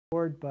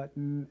record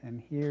button,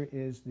 and here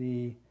is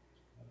the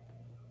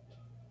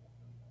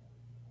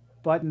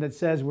button that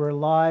says we're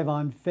live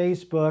on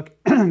Facebook.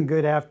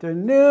 Good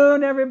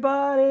afternoon,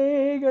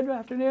 everybody. Good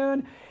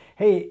afternoon.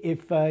 Hey,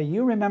 if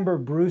you remember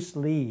Bruce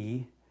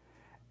Lee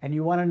and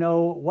you want to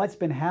know what's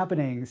been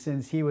happening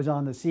since he was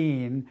on the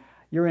scene,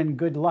 you're in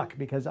good luck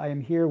because I am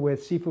here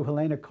with Sifu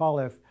Helana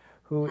Cauliffe,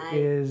 who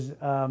is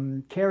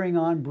carrying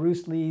on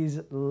Bruce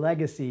Lee's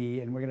legacy,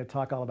 and we're going to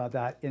talk all about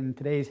that in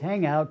today's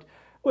Hangout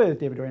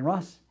with David-Dorian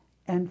Ross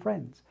and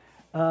friends.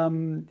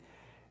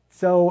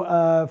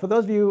 So for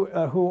those of you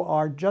who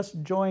are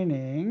just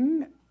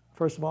joining,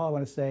 first of all, I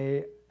want to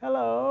say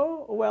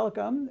hello,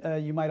 welcome.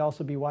 You might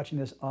also be watching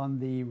this on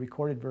the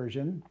recorded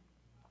version.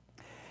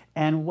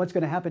 And what's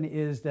going to happen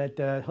is that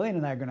Helena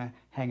and I are going to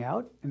hang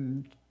out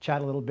and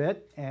chat a little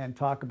bit and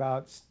talk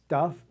about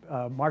stuff,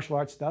 martial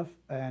arts stuff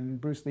and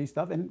Bruce Lee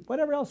stuff and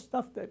whatever else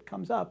stuff that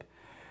comes up.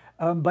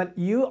 But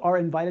you are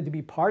invited to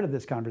be part of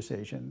this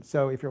conversation.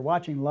 So if you're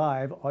watching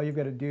live, all you've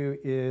got to do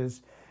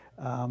is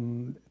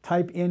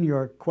type in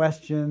your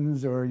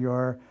questions or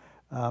your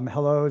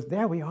hellos.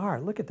 There we are.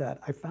 Look at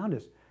that. I found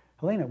us.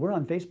 Helena, we're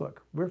on Facebook.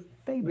 We're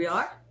famous. We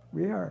are?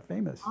 We are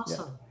famous.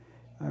 Awesome.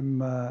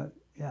 Yeah.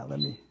 Yeah,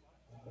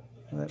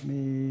 let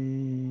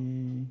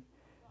me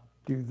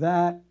do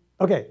that.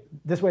 Okay,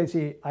 this way,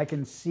 see, I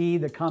can see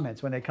the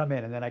comments when they come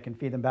in, and then I can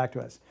feed them back to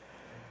us.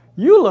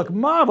 You look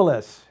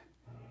marvelous.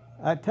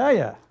 I tell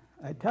you,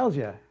 I tells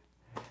you.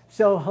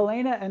 So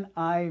Helena and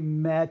I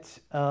met,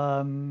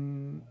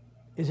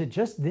 is it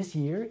just this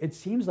year? It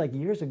seems like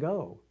years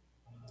ago.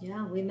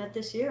 Yeah, we met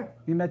this year.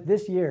 We met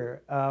this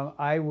year.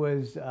 I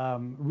was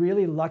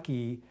really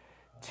lucky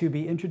to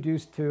be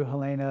introduced to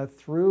Helena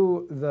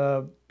through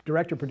the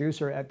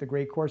director-producer at the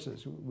Great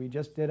Courses. We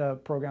just did a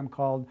program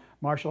called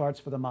Martial Arts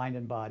for the Mind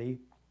and Body,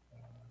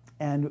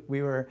 and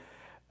we were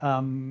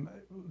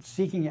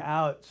seeking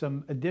out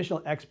some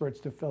additional experts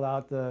to fill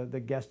out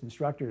the guest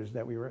instructors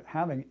that we were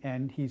having.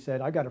 And he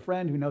said, I got a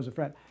friend who knows a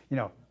friend. You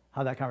know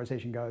how that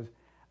conversation goes.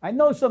 I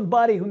know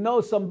somebody who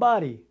knows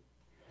somebody.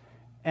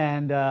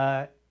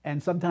 And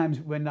sometimes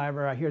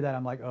whenever I hear that,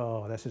 I'm like,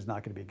 oh, this is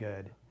not going to be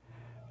good,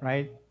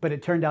 right? But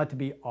it turned out to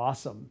be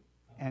awesome.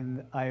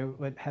 And I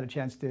had a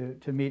chance to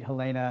meet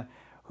Helena,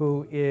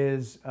 who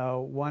is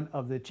one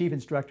of the chief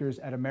instructors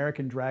at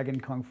Amercian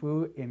Dragon Kung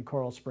Fu in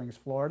Coral Springs,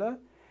 Florida.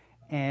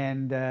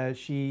 And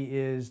she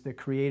is the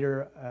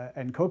creator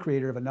and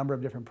co-creator of a number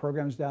of different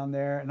programs down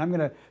there. And I'm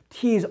going to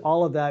tease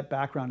all of that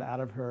background out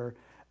of her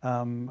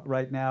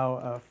right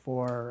now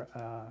for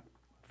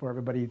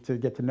everybody to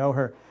get to know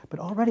her. But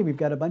already we've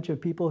got a bunch of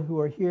people who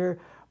are here.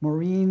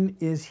 Maureen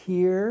is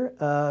here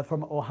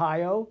from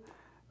Ohio.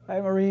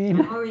 Hi, Maureen.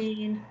 Hi,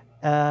 Maureen.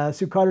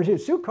 Sue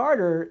Carter's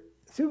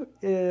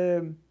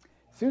here.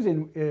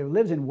 Susan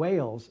lives in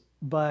Wales,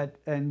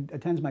 and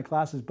attends my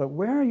classes. But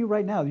where are you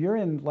right now? You're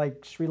in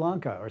like Sri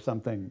Lanka or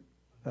something,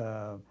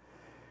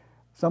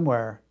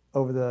 somewhere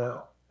over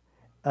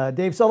the.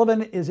 Dave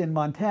Sullivan is in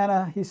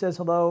Montana. He says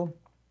hello.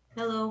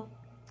 Hello.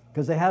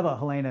 Because they have a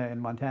Helena in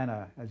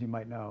Montana, as you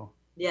might know.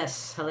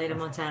 Yes, Helena,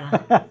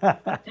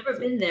 Montana. Never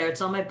been there.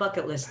 It's on my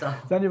bucket list, though.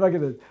 It's on your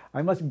bucket list.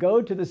 I must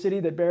go to the city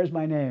that bears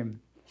my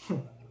name.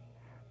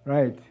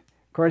 Right.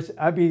 Of course,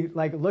 I'd be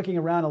like looking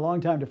around a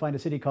long time to find a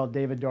city called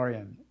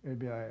David-Dorian. It'd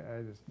be,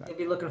 You'd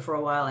be looking for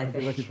a while, I think.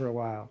 Be looking for a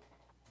while.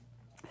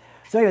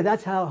 So anyway,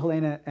 that's how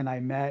Helena and I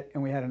met,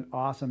 and we had an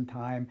awesome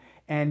time.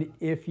 And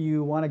if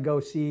you want to go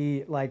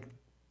see like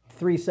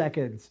 3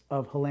 seconds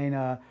of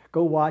Helena,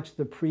 go watch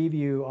the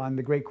preview on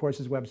the Great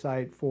Courses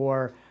website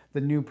for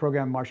the new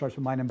program, Martial Arts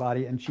for Mind and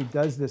Body. And she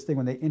does this thing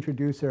when they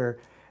introduce her,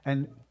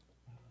 and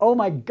oh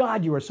my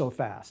God, you are so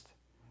fast.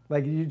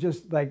 Like you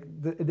just, like,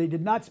 they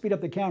did not speed up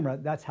the camera.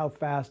 That's how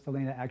fast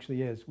Helena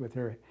actually is with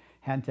her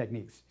hand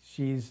techniques.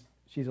 She's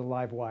a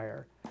live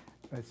wire.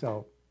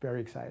 So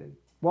very excited.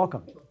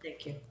 Welcome.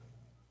 Thank you.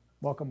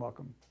 Welcome,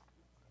 welcome.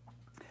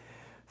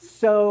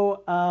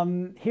 So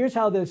here's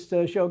how this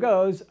show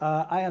goes.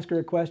 I ask her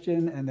a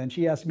question, and then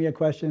she asks me a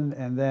question,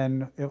 and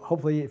then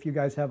hopefully if you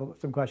guys have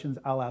some questions,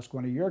 I'll ask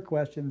one of your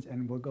questions,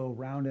 and we'll go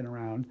round and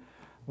around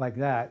like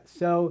that.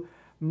 So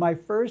my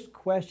first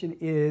question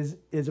is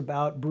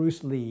about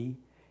Bruce Lee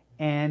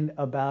and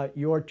about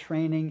your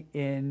training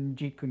in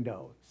Jeet Kune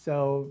Do.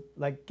 So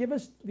like give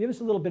us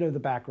a little bit of the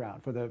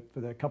background for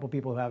the couple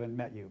people who haven't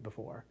met you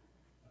before.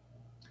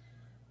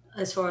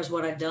 As far as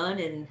what I've done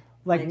and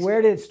like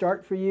where did it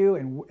start for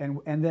you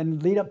and then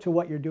lead up to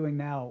what you're doing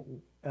now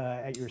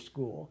at your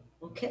school?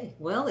 Okay,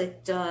 well,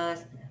 it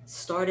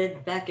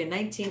started back in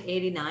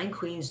 1989,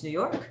 Queens, New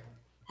York.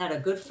 Had a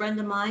good friend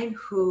of mine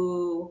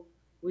who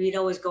we'd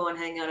always go and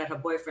hang out at her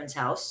boyfriend's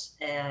house,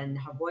 and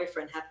her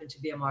boyfriend happened to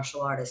be a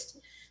martial artist.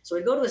 So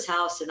we'd go to his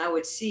house and I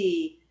would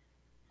see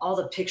all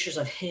the pictures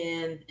of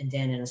him and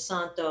Dan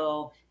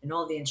Inostanto and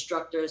all the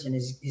instructors, and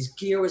his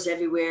gear was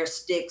everywhere,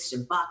 sticks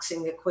and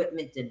boxing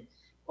equipment and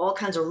all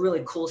kinds of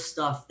really cool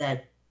stuff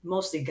that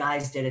mostly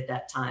guys did at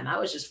that time. I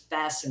was just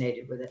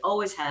fascinated with it,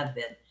 always have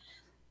been.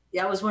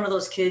 Yeah, I was one of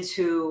those kids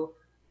who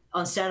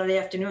on Saturday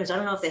afternoons. I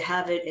don't know if they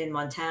have it in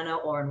Montana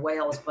or in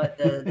Wales, but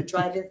the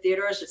drive-in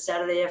theaters at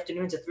Saturday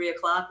afternoons at 3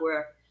 o'clock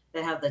where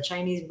they have the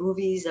Chinese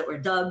movies that were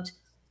dubbed.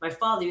 My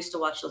father used to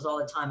watch those all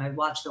the time. I'd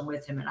watch them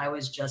with him, and I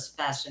was just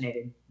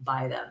fascinated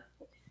by them.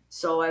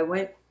 So I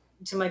went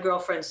to my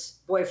girlfriend's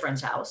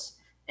boyfriend's house,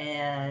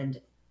 and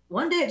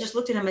one day I just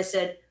looked at him. I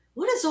said,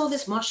 "What is all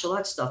this martial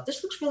arts stuff?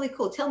 This looks really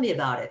cool. Tell me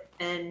about it."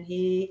 And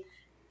he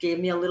gave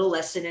me a little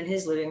lesson in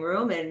his living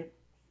room and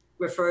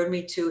referred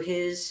me to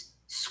his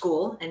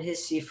school and his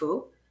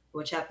Sifu,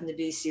 which happened to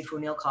be Sifu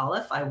Neil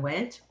Cauliffe. I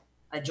went,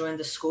 I joined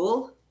the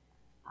school,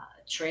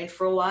 trained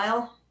for a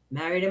while,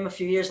 married him a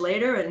few years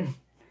later, and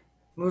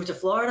moved to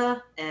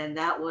Florida. And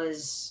that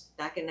was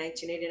back in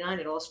 1989.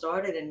 It all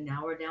started, and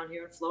now we're down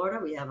here in Florida.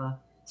 We have a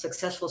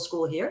successful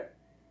school here,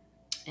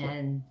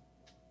 and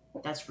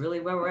that's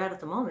really where we're at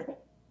the moment.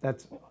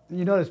 That's,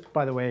 you notice,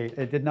 by the way,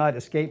 it did not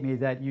escape me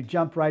that you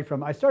jumped right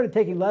from, I started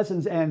taking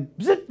lessons and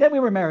zip, then we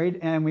were married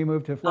and we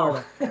moved to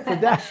Florida. Oh. So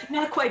that,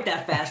 not quite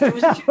that fast. It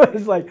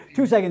was like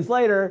 2 seconds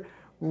later,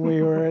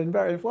 we were in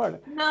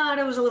Florida. No,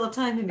 there was a little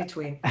time in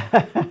between.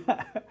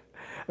 I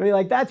mean,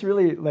 like, that's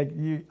really, like,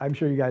 I'm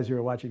sure you guys who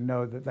are watching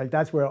know that, like,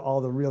 that's where all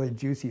the really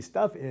juicy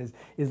stuff is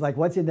like,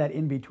 what's in that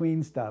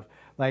in-between stuff.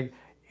 Like,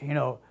 you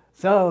know,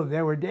 so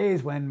there were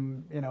days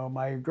when, you know,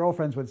 my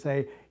girlfriends would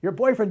say, "Your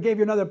boyfriend gave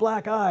you another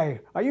black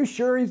eye. Are you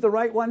sure he's the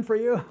right one for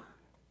you?"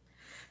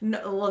 No,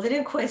 well, they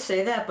didn't quite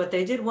say that, but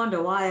they did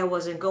wonder why I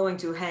wasn't going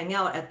to hang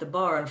out at the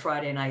bar on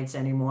Friday nights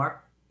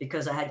anymore,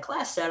 because I had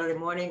class Saturday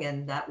morning,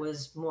 and that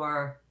was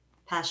more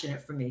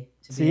passionate for me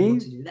to be able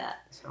to do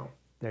that. So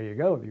there you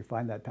go. You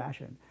find that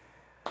passion.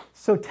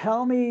 So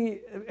tell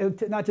me,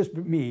 not just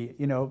me,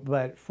 you know,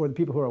 but for the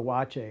people who are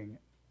watching,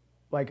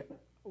 like,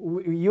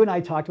 you and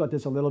I talked about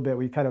this a little bit.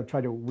 We kind of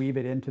tried to weave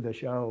it into the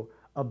show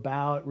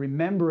about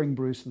remembering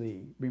Bruce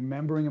Lee,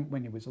 remembering him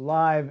when he was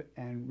alive,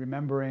 and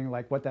remembering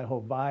like what that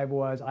whole vibe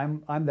was.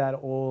 I'm that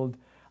old.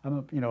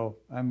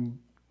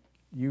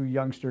 You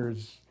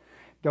youngsters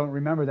don't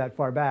remember that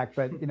far back,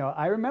 but you know,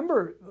 I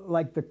remember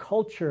like the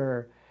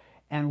culture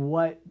and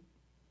what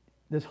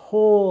this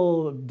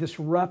whole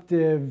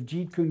disruptive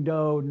Jeet Kune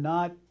Do,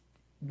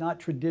 not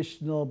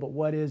traditional, but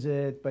what is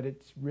it? But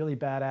it's really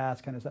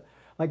badass kind of stuff.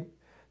 Like,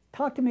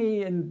 talk to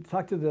me and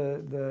talk to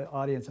the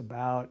audience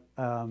about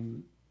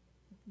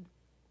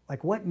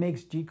like what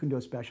makes Jeet Kune Do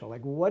special.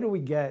 Like, what do we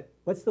get?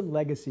 What's the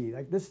legacy?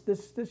 Like this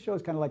show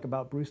is kind of like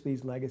about Bruce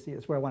Lee's legacy.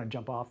 That's where I want to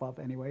jump off of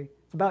anyway.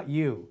 It's about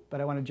you,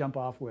 but I want to jump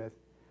off with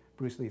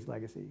Bruce Lee's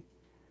legacy.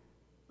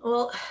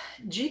 Well,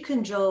 Jeet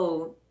Kune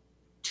Do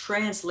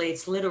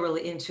translates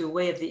literally into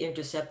way of the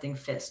intercepting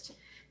fist.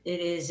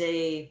 It is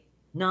a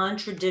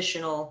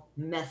non-traditional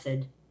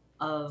method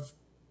of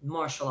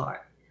martial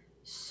art.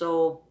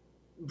 So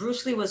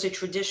Bruce Lee was a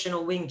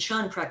traditional Wing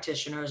Chun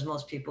practitioner, as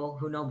most people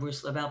who know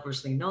about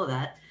Bruce Lee know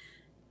that.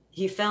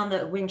 He found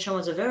that Wing Chun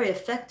was a very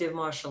effective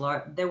martial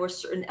art. There were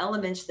certain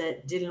elements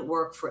that didn't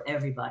work for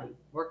everybody.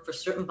 Worked for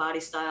certain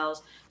body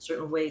styles,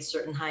 certain weights,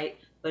 certain height,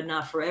 but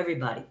not for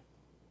everybody.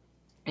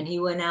 And he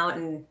went out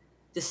and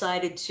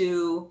decided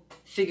to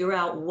figure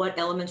out what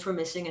elements were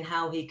missing and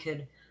how he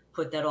could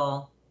put that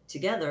all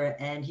together.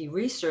 And he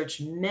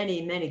researched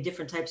many, many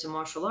different types of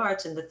martial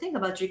arts. And the thing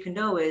about Jeet Kune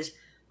Do is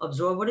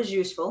absorb what is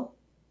useful,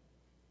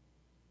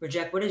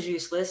 reject what is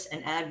useless,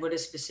 and add what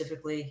is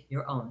specifically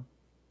your own.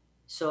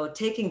 So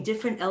taking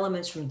different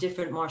elements from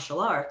different martial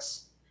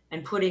arts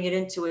and putting it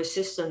into a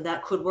system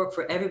that could work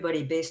for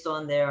everybody based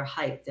on their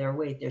height, their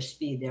weight, their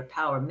speed, their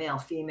power, male,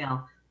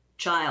 female,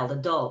 child,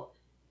 adult.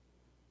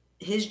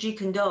 His Jeet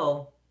Kune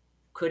Do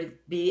could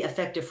be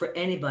effective for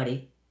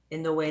anybody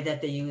in the way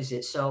that they use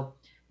it. So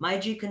my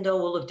Jeet Kune Do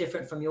will look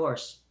different from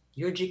yours.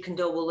 Your Jeet Kune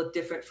Do will look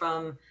different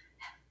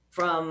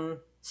from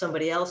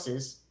somebody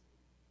else's,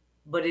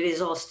 but it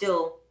is all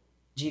still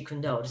Jeet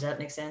Kune Do. Does that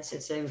make sense?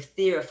 It's a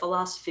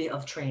philosophy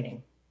of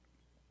training,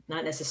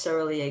 not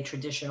necessarily a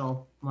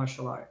traditional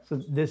martial art. So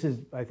this is,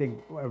 I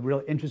think, a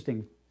real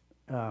interesting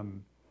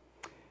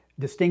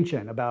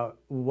distinction about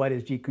what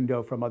is Jeet Kune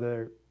Do from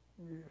other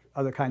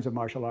kinds of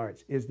martial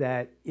arts, is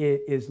that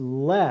it is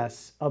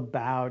less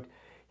about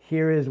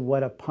here is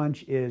what a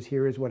punch is,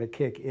 here is what a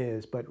kick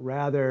is, but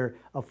rather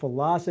a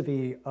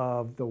philosophy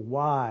of the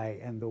why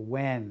and the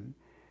when.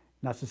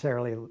 Not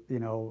necessarily, you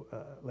know,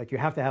 like you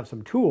have to have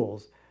some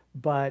tools,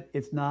 but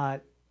it's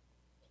not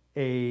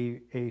a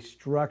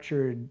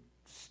structured,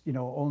 you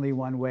know, only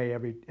one way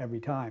every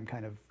time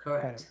kind of.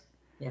 Correct. Kind of.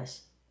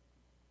 Yes.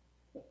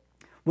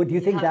 What do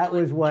you think that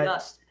was what?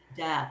 Just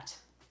adapt.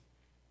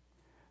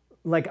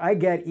 Like, I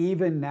get,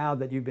 even now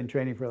that you've been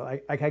training for,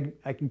 I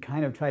can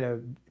kind of try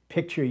to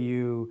picture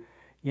you,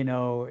 you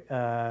know,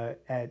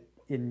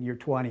 in your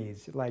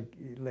 20s, like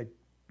a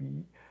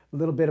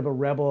little bit of a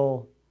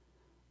rebel,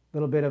 a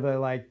little bit of a,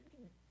 like,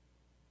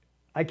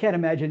 I can't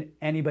imagine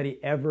anybody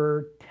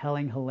ever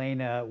telling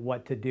Helena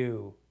what to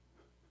do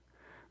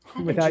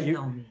without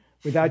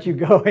you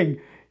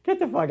going, get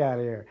the fuck out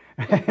of here.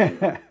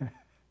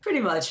 Pretty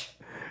much.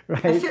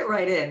 Right? I fit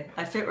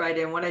right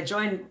in. When I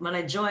joined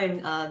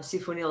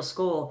Sifu Neil's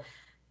school,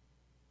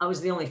 I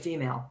was the only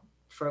female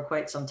for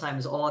quite some time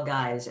was all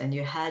guys, and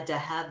you had to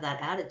have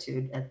that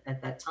attitude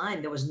at that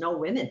time. There was no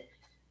women,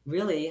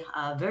 really.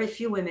 Very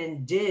few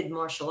women did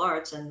martial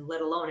arts, and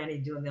let alone any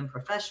doing them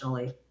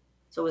professionally.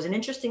 So it was an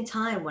interesting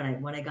time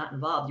when I got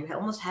involved. You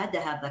almost had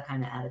to have that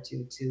kind of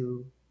attitude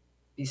to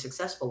be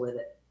successful with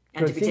it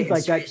and So to it be seems taken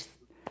like seriously.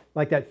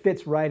 that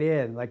fits right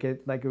in, like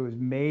it was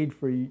made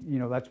for you. You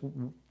know, that's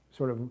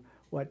sort of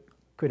what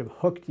could have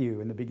hooked you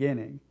in the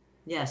beginning.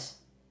 Yes.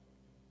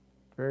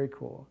 Very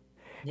cool.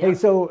 Yeah. Hey,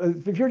 so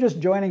if you're just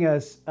joining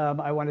us,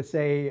 I want to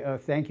say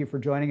thank you for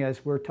joining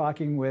us. We're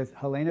talking with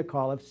Helana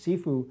Cauliffe,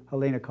 Sifu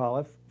Helana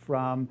Cauliffe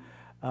from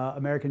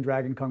Amercian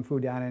Dragon Kung Fu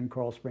down in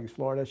Coral Springs,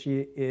 Florida.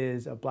 She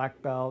is a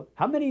black belt.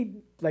 How many,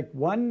 like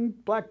one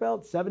black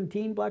belt,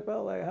 17 black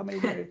belt? Like how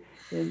many?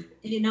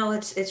 You know,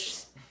 it's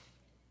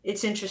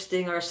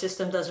interesting. Our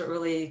system doesn't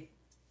really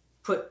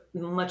put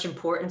much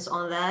importance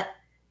on that.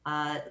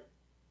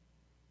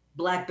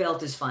 Black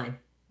belt is fine.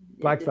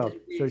 Black belt.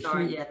 So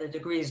yeah, the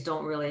degrees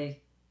don't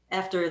really,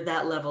 after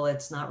that level,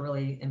 it's not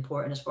really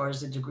important as far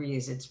as the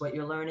degrees. It's what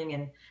you're learning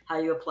and how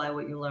you apply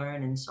what you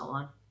learn and so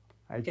on.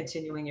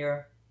 Continuing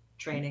your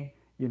training.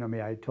 You know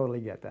me, I totally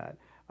get that.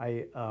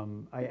 I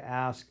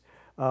ask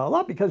a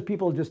lot because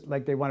people just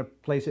like, they want to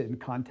place it in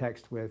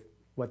context with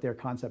what their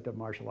concept of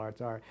martial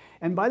arts are.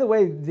 And by the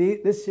way,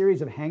 this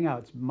series of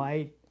Hangouts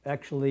might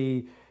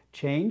actually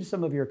change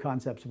some of your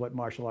concepts of what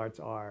martial arts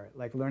are.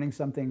 Like learning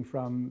something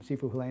from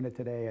Sifu Helana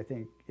today, I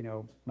think, you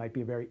know, might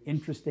be a very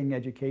interesting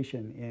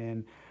education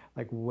in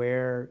like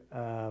where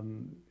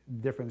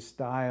different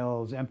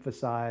styles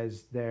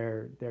emphasize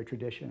their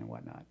tradition and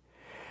whatnot.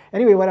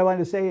 Anyway, what I wanted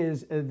to say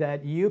is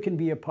that you can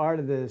be a part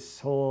of this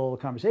whole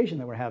conversation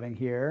that we're having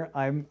here.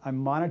 I'm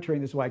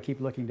monitoring, this is why I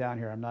keep looking down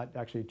here. I'm not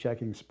actually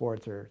checking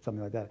sports or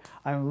something like that.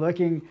 I'm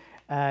looking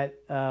at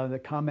the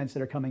comments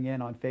that are coming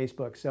in on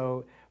Facebook.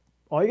 So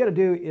all you got to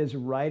do is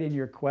write in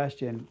your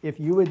question. If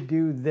you would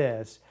do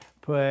this,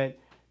 put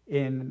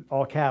in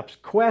all caps,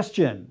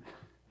 question,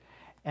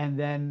 and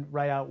then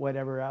write out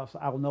whatever else.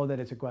 I'll know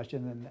that it's a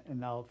question,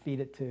 and I'll feed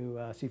it to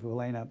Sifu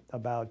Helana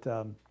about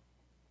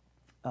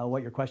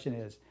what your question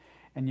is.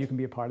 And you can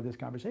be a part of this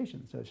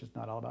conversation. So it's just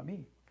not all about me.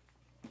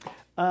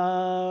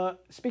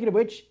 Speaking of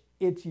which,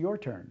 it's your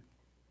turn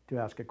to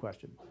ask a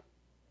question.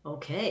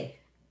 Okay.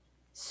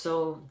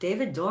 So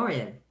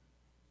David-Dorian,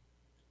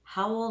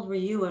 how old were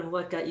you and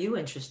what got you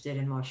interested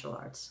in martial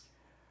arts?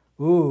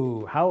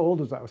 Ooh, how old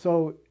was I?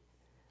 So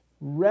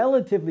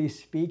relatively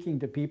speaking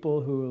to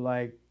people who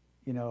like,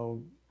 you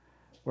know,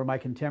 were my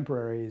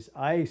contemporaries,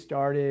 I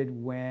started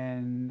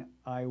when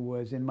I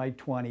was in my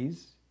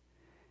 20s.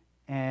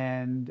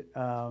 And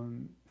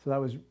so that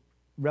was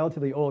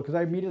relatively old because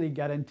I immediately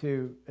got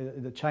into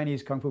the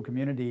Chinese Kung Fu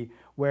community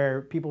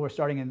where people were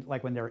starting in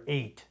like when they were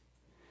 8.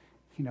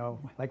 You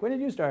know, like when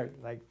did you start?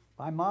 Like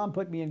my mom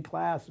put me in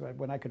class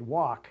when I could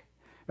walk,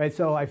 right?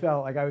 So I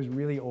felt like I was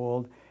really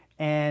old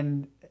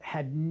and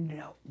had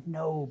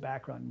no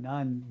background,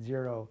 none,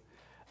 zero,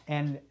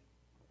 and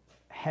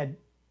had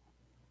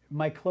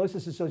my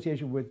closest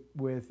association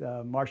with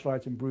martial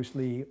arts and Bruce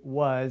Lee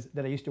was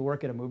that I used to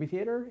work at a movie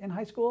theater in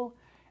high school.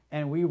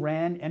 And we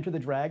ran Enter the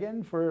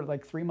Dragon for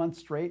like 3 months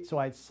straight. So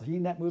I'd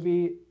seen that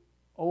movie,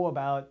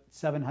 about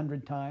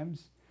 700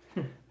 times.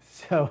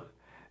 So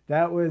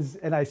that was,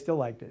 and I still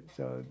liked it.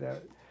 So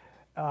that,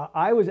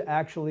 I was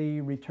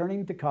actually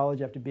returning to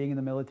college after being in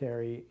the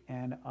military,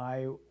 and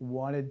I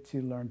wanted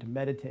to learn to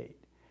meditate.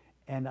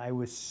 And I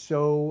was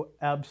so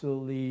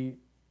absolutely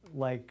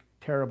like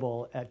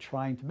terrible at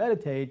trying to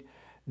meditate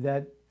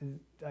that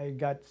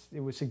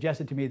it was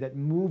suggested to me that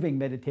moving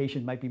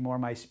meditation might be more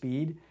my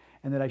speed,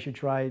 and that I should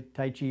try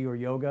Tai Chi or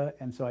yoga,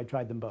 and so I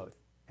tried them both.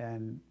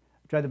 And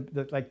I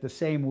tried like the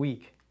same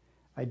week.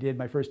 I did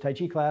my first Tai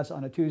Chi class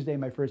on a Tuesday,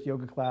 my first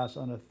yoga class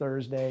on a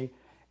Thursday,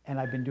 and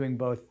I've been doing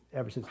both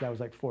ever since. That was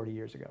like 40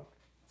 years ago.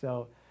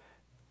 So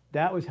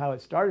that was how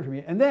it started for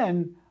me. And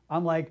then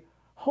I'm like,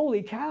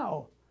 holy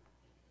cow,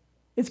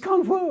 it's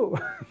Kung Fu,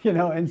 you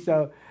know? And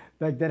so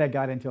like, then I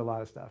got into a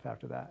lot of stuff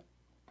after that.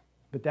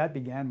 But that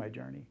began my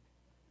journey.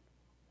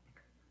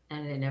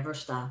 And it never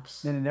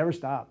stops. And it never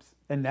stops.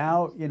 And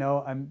now, you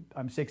know,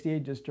 I'm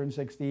 60, just turned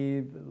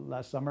 60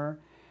 last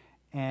summer.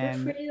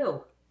 And good for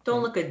you.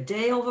 Don't look a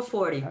day over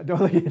 40.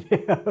 Don't look a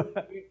day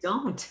over. You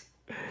don't.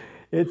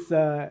 It's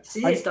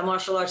see, it's the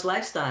martial arts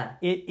lifestyle.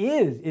 It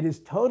is. It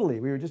is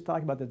totally. We were just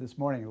talking about that this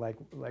morning. Like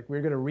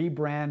we're going to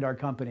rebrand our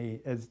company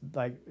as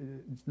like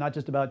it's not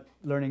just about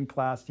learning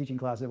class, teaching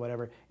classes,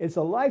 whatever. It's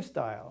a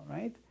lifestyle,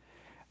 right?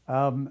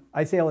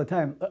 I say all the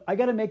time, I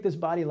got to make this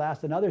body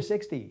last another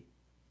 60.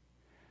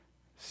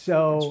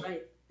 So that's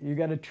right. You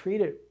got to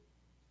treat it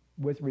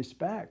with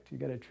respect. You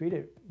got to treat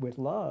it with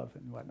love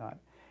and whatnot.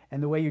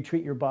 And the way you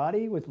treat your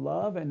body with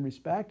love and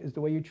respect is the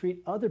way you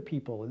treat other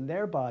people and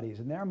their bodies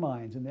and their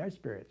minds and their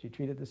spirits. You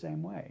treat it the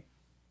same way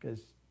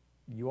because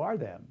you are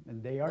them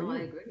and they are you. I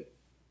agree.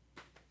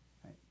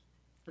 Right.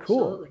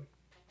 Absolutely.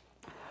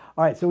 Cool.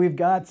 All right, so we've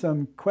got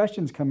some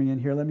questions coming in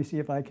here. Let me see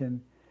if I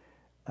can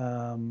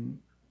find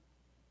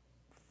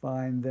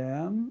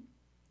them.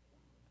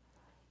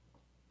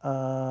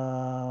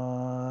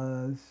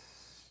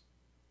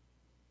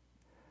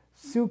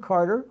 Sue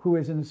Carter, who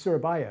is in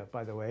Surabaya,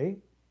 by the way.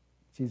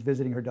 She's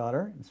visiting her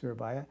daughter in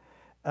Surabaya.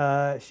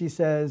 She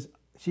says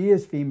she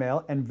is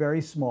female and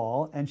very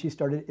small, and she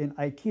started in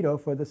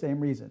Aikido for the same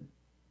reason.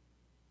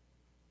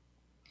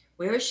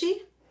 Where is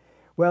she?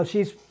 Well,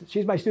 she's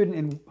my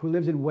student who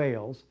lives in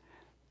Wales,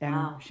 and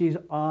Wow. she's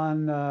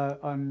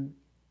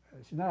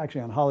she's not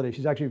actually on holiday.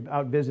 She's actually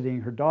out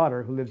visiting her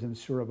daughter who lives in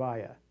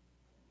Surabaya.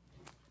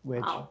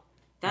 Which Wow,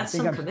 that's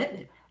some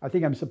commitment. I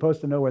think I'm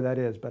supposed to know where that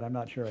is, but I'm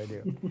not sure I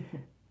do.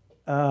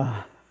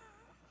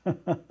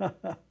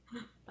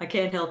 I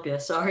can't help you.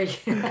 Sorry.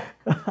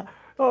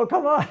 Oh,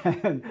 come on.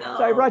 No.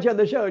 So I brought you on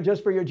the show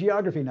just for your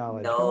geography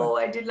knowledge. No,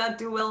 I did not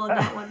do well on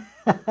that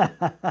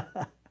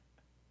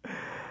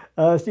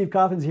one. Steve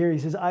Coffin's here. He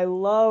says, I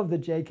love the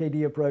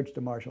JKD approach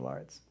to martial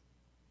arts.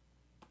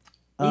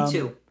 Me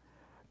too.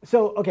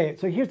 So, okay,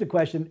 so here's the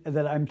question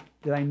that I'm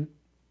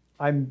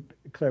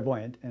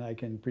clairvoyant and I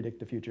can predict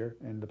the future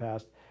and the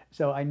past.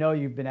 So I know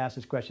you've been asked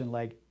this question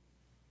like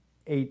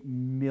 8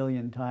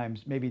 million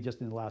times, maybe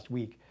just in the last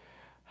week.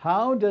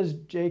 How does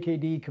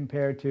JKD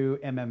compare to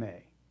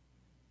MMA?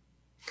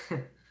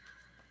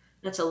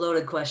 That's a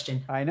loaded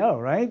question. I know,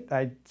 right?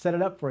 I set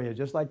it up for you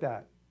just like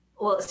that.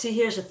 Well, see,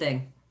 here's the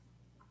thing.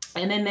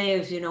 MMA,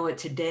 as you know it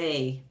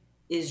today,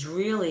 is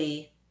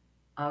really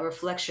a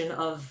reflection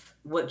of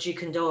what Jeet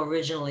Kune Do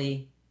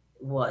originally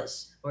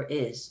was or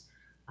is.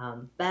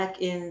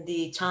 Back in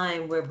the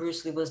time where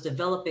Bruce Lee was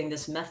developing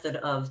this method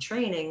of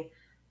training,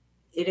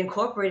 it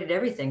incorporated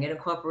everything. It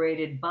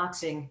incorporated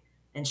boxing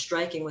and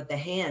striking with the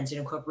hands. It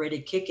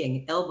incorporated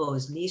kicking,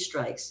 elbows, knee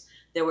strikes.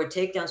 There were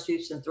takedown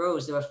sweeps and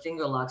throws. There were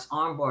finger locks,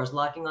 arm bars,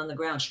 locking on the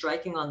ground,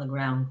 striking on the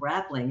ground,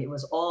 grappling. It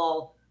was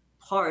all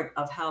part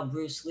of how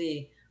Bruce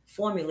Lee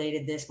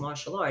formulated this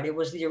martial art. It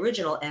was the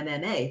original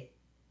MMA,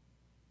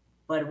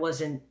 but it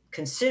wasn't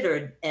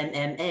considered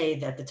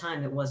MMA at the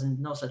time. It wasn't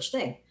no such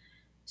thing.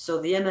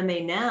 So the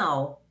MMA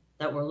now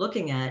that we're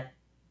looking at,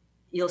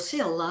 you'll see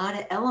a lot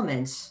of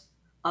elements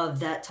of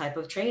that type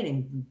of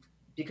training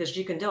because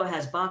Jeet Kune Do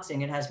has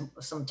boxing. It has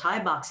some Thai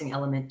boxing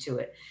element to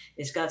it.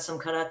 It's got some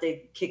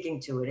karate kicking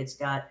to it. It's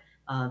got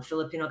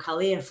Filipino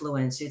Kali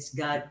influence. It's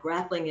got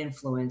grappling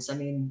influence. I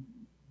mean,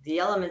 the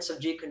elements of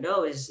Jeet Kune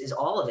Do is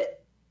all of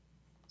it.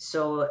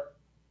 So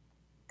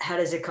how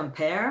does it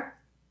compare?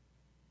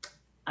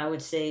 I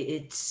would say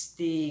it's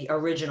the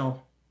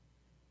original.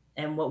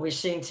 And what we're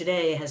seeing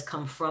today has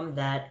come from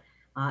that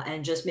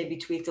and just maybe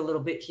tweaked a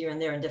little bit here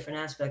and there in different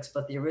aspects.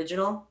 But the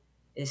original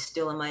is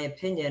still, in my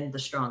opinion, the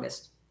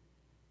strongest,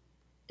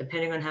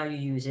 depending on how you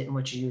use it and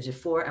what you use it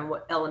for and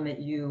what element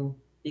you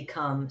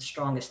become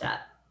strongest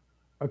at.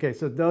 Okay,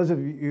 so those of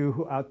you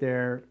who out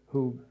there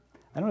who,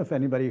 I don't know if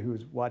anybody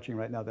who's watching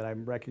right now that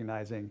I'm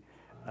recognizing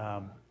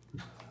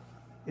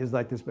is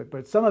like this,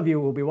 but some of you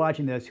will be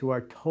watching this who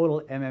are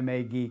total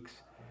MMA geeks.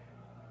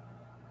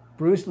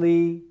 Bruce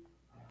Lee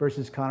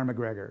versus Conor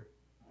McGregor.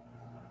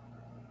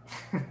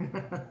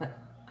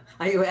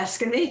 Are you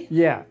asking me?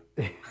 Yeah.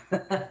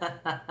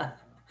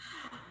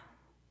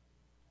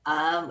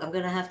 I'm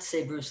going to have to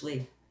say Bruce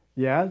Lee.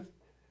 Yeah?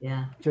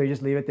 Yeah. So you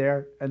just leave it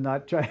there and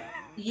not try?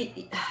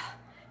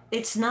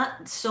 It's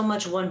not so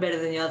much one better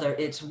than the other.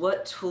 It's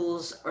what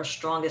tools are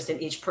strongest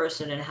in each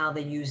person and how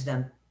they use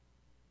them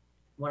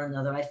one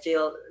another. I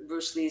feel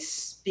Bruce Lee's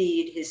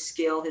speed, his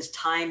skill, his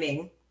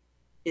timing,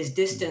 his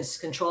distance,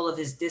 control of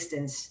his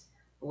distance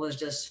was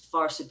just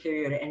far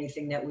superior to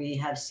anything that we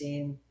have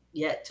seen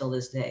yet till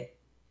this day.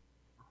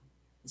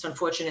 It's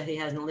unfortunate he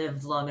hasn't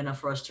lived long enough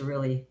for us to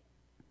really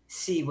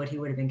see what he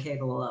would have been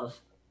capable of.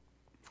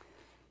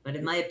 But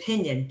in my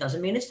opinion,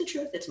 doesn't mean it's the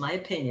truth, it's my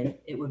opinion,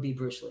 it would be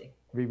Bruce Lee.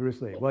 Be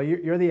Bruce Lee. Well,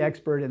 you're the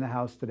expert in the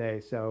house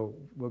today, so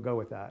we'll go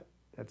with that.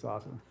 That's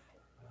awesome.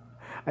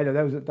 I know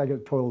that was like a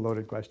total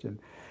loaded question.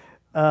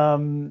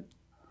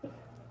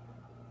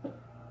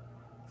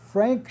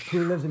 Frank,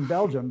 who lives in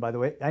Belgium, by the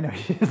way, I know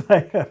he's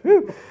like,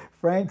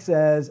 Frank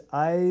says,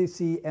 I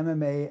see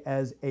MMA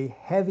as a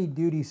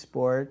heavy-duty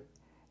sport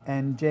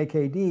and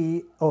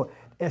JKD,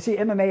 I see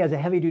MMA as a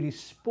heavy-duty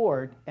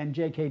sport and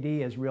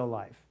JKD as real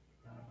life.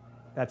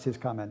 That's his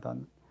comment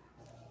on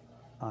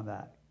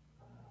that.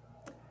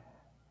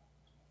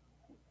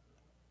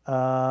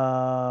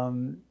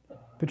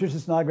 Patricia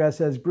Snodgrass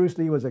says, Bruce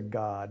Lee was a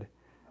god.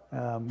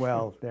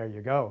 Well, there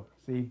you go.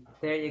 See?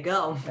 There you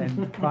go.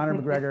 And Conor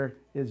McGregor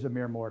is a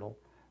mere mortal.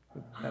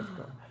 That's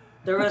cool.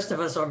 The rest of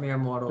us are mere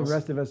mortals. The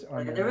rest of us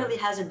are mere There really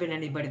hasn't been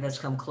anybody that's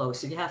come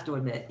close. You have to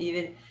admit,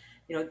 even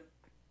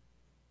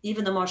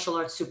the martial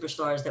arts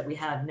superstars that we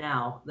have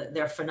now,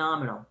 they're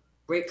phenomenal.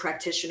 Great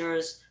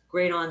practitioners,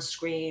 great on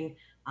screen,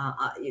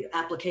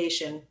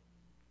 application.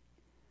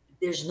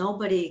 There's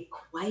nobody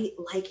quite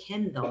like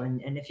him though.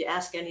 And if you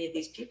ask any of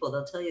these people,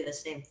 they'll tell you the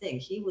same thing.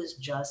 He was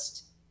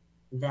just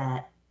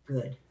that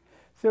good.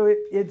 So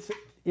it's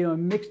a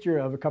mixture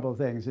of a couple of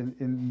things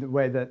in the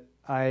way that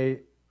I,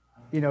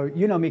 you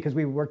know me because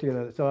we work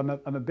together. So I'm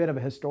a bit of a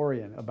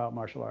historian about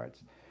martial arts,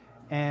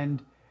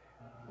 and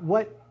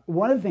what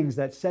one of the things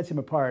that sets him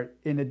apart,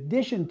 in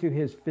addition to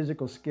his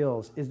physical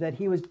skills, is that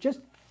he was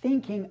just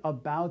thinking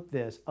about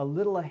this a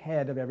little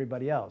ahead of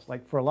everybody else.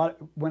 Like for a lot,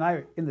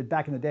 back in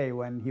the day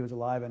when he was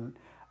alive and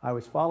I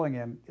was following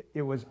him,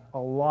 it was a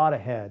lot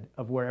ahead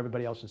of where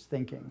everybody else was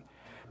thinking.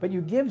 But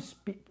you give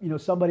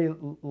somebody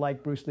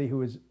like Bruce Lee,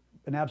 who is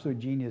an absolute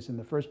genius in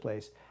the first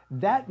place,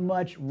 that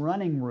much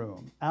running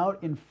room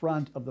out in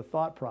front of the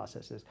thought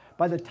processes.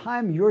 By the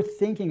time you're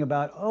thinking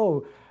about,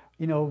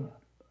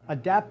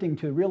 adapting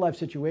to real life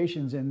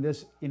situations in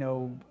this,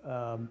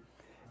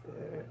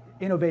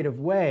 innovative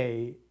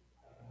way,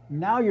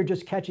 now you're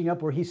just catching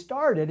up where he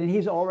started and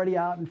he's already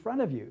out in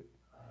front of you.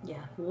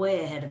 Yeah,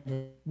 way ahead of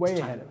his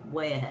time.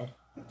 Way ahead.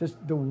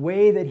 Just the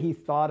way that he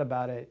thought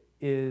about it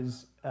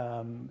is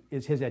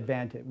his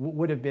advantage.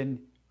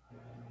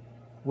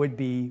 Would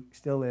be,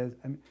 still is.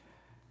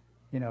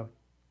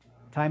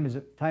 Time is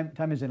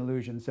an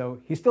illusion.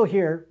 So he's still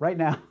here right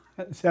now.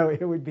 So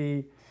it would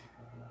be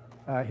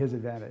his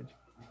advantage.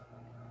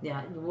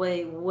 Yeah,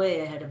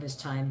 way ahead of his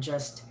time.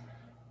 Just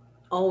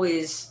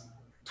always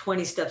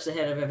 20 steps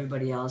ahead of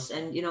everybody else.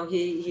 And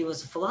he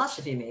was a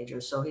philosophy major,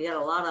 so he had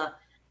a lot of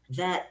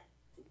that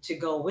to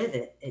go with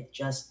it. It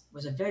just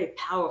was a very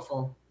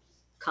powerful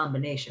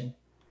combination.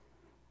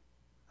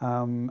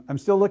 I'm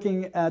still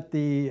looking at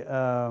the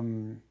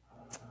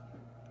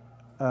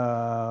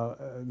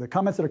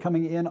comments that are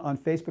coming in on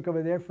Facebook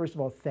over there. First of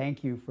all,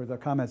 thank you for the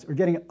comments. We're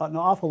getting an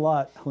awful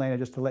lot, Helena,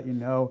 just to let you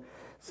know,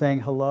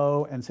 saying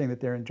hello and saying that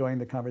they're enjoying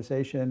the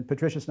conversation.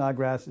 Patricia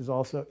Snodgrass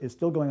is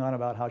still going on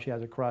about how she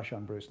has a crush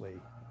on Bruce Lee.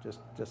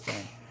 Just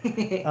saying.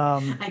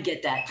 I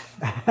get that.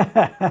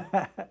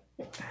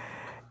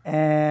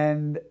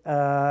 And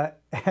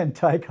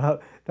Ty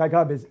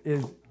Cobb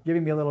is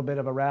giving me a little bit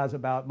of a razz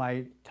about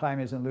my time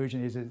is an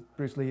illusion. He says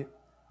Bruce Lee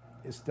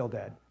is still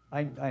dead.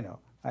 I know.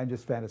 I'm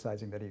just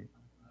fantasizing that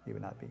he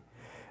would not be.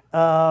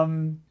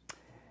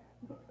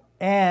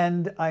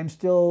 And I'm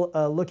still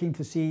looking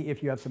to see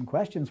if you have some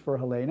questions for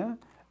Helena.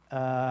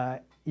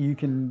 You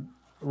can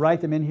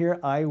write them in here.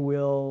 I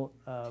will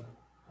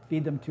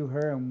feed them to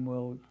her and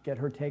we'll get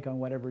her take on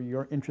whatever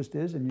your interest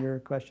is and your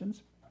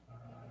questions.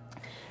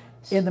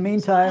 In the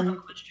meantime, so I have a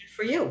question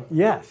for you.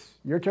 Yes,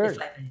 your turn.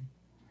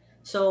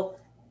 So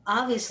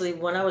obviously,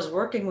 when I was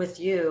working with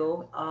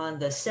you on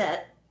the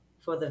set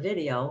for the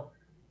video,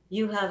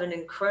 you have an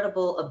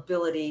incredible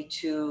ability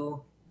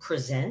to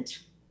present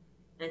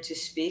and to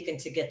speak and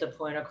to get the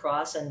point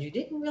across, and you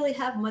didn't really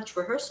have much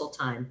rehearsal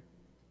time.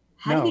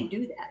 How do you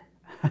do that?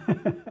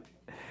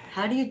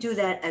 How do you do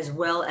that as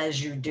well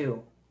as you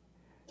do?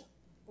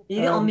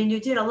 You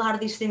did a lot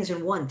of these things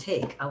in one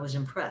take. I was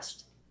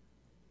impressed.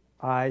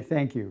 I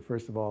thank you,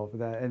 first of all, for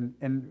that.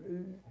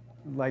 And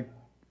like,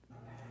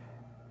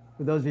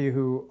 for those of you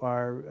who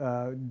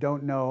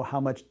don't know how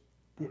much,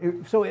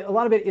 so a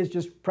lot of it is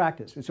just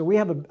practice. So we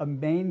have a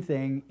main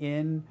thing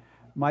in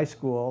my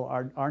school.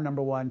 Our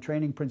number one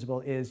training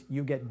principle is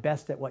you get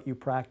best at what you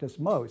practice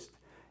most.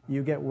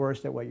 You get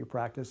worst at what you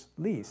practice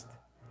least.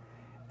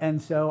 And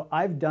so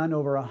I've done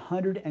over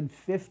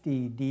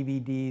 150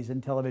 DVDs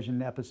and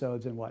television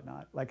episodes and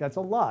whatnot. Like, that's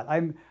a lot.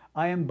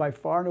 I am by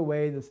far and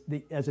away,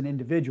 as an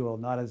individual,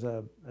 not as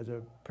a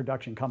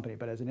production company,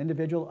 but as an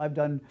individual, I've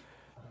done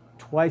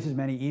twice as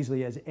many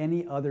easily as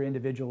any other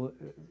individual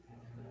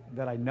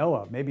that I know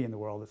of, maybe in the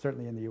world,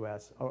 certainly in the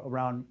US,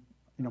 around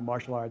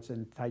martial arts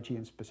and Tai Chi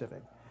in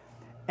specific.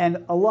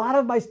 And a lot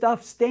of my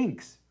stuff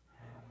stinks.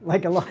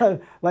 Like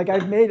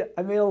I've made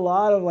a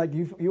lot of, like,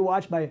 you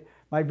watch my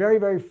very,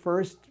 very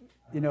first,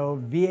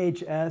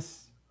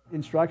 VHS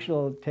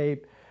instructional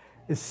tape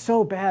is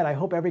so bad. I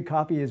hope every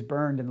copy is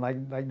burned and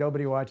like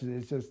nobody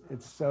watches it.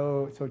 It's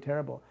so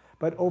terrible.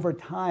 But over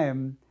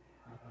time,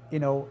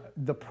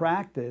 the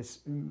practice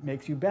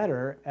makes you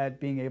better at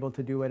being able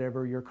to do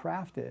whatever your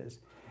craft is.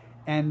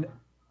 And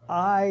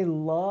I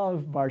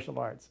love martial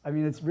arts. I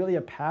mean, it's really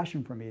a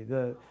passion for me.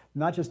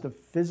 Not just the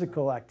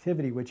physical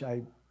activity, which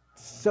I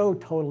so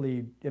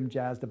totally am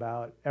jazzed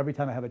about every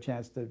time I have a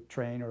chance to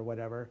train or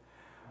whatever,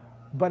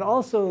 but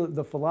also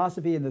the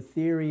philosophy and the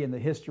theory and the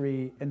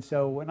history. And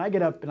so when I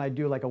get up and I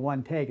do like a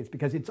one take, it's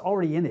because it's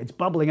already in it. It's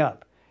bubbling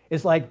up.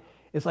 It's like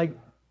a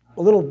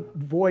little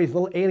voice, a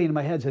little alien in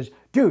my head says,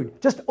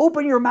 dude, just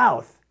open your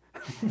mouth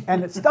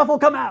and stuff will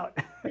come out,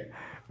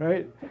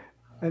 right?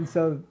 And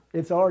so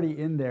it's already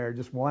in there,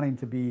 just wanting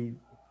to be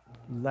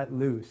let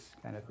loose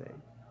kind of thing.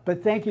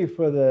 But thank you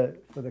for the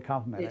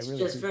compliment. It's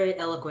just very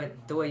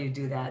eloquent the way you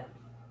do that.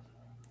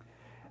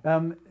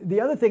 The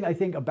other thing I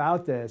think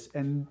about this,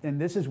 and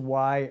this is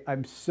why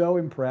I'm so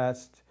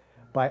impressed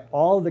by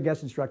all the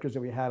guest instructors that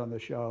we had on the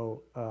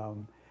show,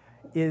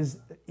 is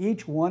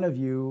each one of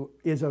you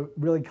is a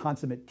really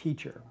consummate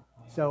teacher.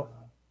 So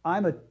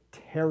I'm a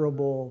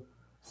terrible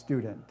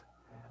student.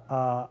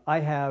 I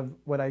have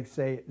what I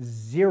say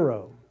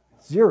zero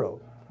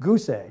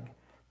goose egg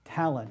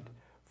talent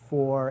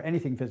for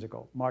anything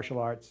physical, martial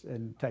arts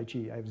and Tai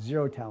Chi. I have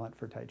zero talent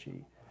for Tai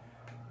Chi.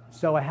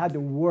 So I had to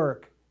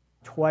work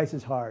twice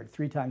as hard,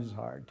 3 times as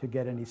hard to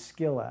get any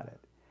skill at it.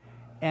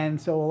 And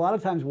so a lot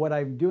of times what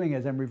I'm doing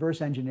is I'm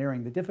reverse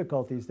engineering the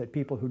difficulties that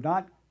people who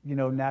not,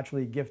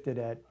 naturally gifted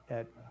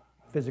at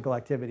physical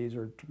activities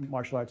or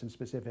martial arts in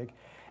specific,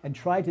 and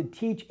try to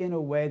teach in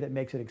a way that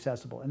makes it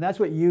accessible. And that's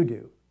what you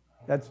do.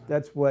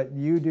 That's what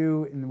you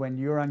do. And when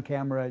you're on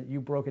camera, you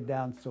broke it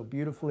down so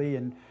beautifully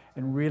and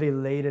really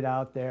laid it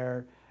out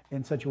there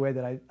in such a way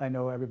that I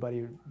know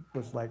everybody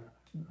was like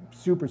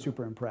super,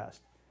 super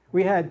impressed.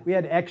 We had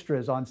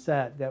extras on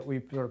set that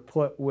we sort of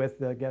put with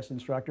the guest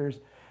instructors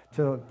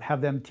to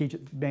have them teach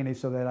it, mainly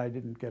so that I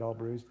didn't get all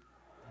bruised.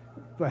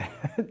 But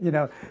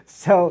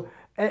so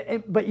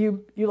but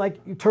you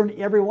turned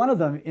every one of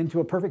them into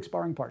a perfect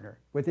sparring partner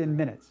within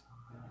minutes.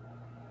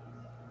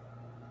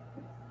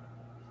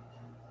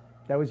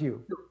 That was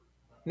you.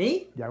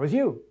 Me? That was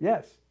you.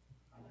 Yes.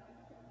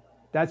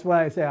 That's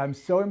why I say I'm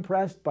so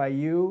impressed by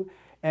you,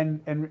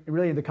 and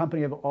really the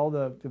company of all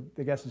the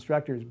guest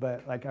instructors.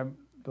 But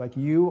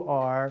you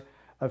are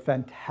a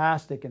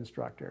fantastic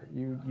instructor.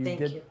 Thank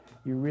you.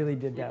 You really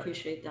did that. I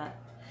appreciate that.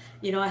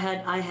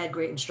 I had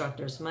great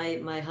instructors.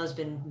 My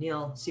husband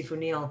Neil, Sifu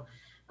Neil,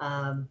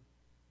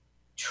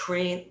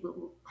 trained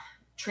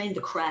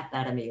the crap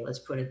out of me. Let's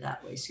put it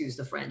that way. Excuse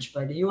the French,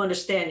 but you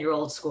understand you're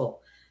old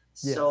school.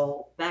 Yes.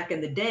 So back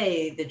in the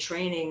day, the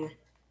training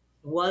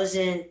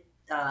wasn't.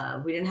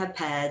 We didn't have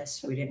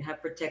pads. We didn't have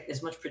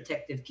as much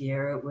protective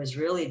gear. It was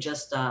really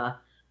just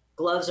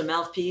gloves, a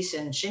mouthpiece,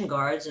 and shin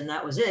guards, and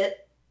that was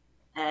it.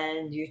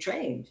 And you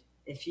trained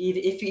if you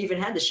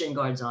even had the shin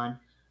guards on.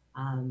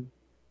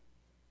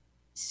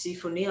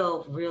 Sifu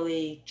Neil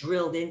really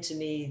drilled into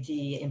me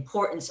the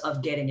importance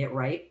of getting it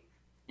right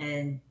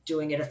and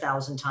doing it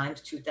 1,000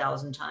 times,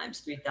 2,000 times,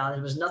 3,000.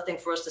 There was nothing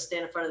for us to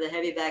stand in front of the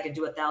heavy bag and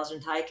do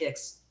 1,000 Thai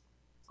kicks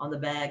on the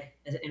bag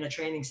in a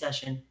training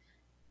session,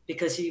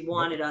 because he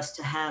wanted us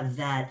to have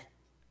that,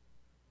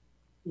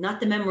 not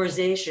the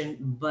memorization,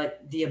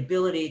 but the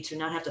ability to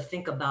not have to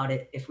think about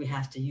it if we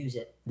have to use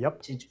it.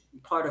 Yep. To be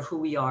part of who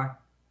we are.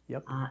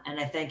 Yep. And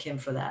I thank him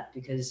for that,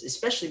 because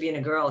especially being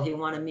a girl, he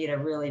wanted me to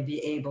really be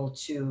able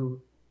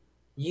to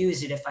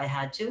use it if I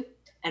had to,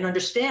 and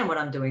understand what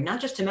I'm doing, not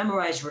just to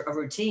memorize a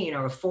routine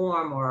or a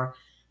form or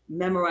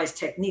memorize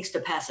techniques to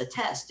pass a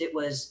test. It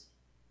was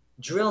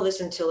drill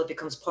this until it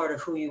becomes part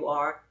of who you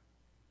are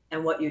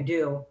and what you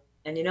do.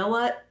 And you know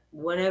what?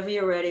 Whenever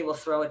you're ready, we'll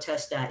throw a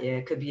test at you.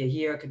 It could be a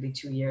year, it could be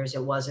 2 years.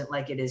 It wasn't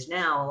like it is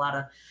now. A lot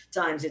of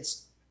times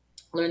it's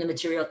learn the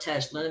material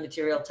test.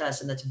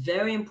 And that's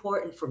very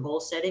important for goal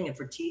setting and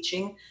for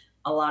teaching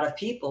a lot of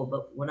people.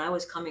 But when I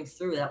was coming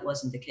through, that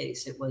wasn't the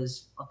case. It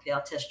was, okay,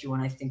 I'll test you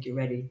when I think you're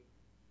ready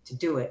to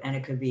do it. And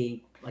it could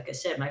be, like I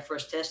said, my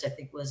first test, I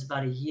think, was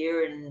about a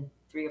year and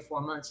 3 or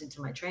 4 months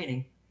into my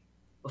training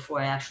before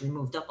I actually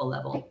moved up a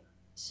level.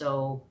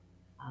 So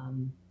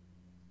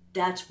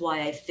that's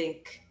why I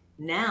think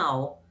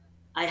now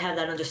I have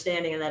that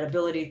understanding and that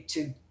ability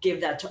to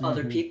give that to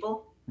other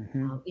people.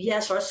 Mm-hmm.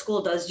 Yes, our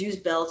school does use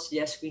belts.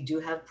 Yes, we do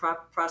have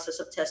proper process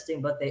of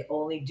testing, but they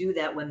only do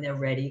that when they're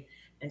ready.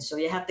 And so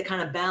you have to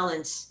kind of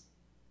balance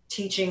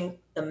teaching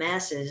the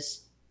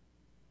masses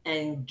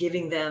and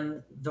giving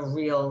them the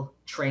real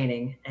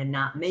training and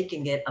not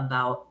making it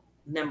about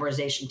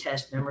memorization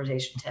test.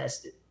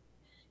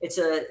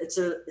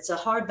 It's a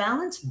hard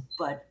balance,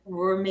 but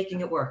we're making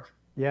it work.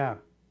 Yeah.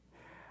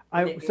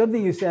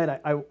 Something you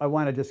said, I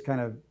want to just kind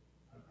of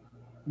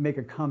make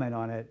a comment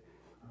on it.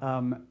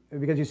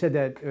 Because you said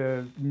that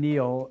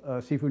Neil,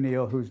 Sifu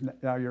Neil, who's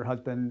now your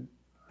husband,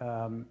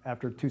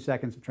 after 2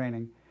 seconds of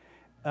training.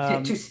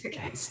 2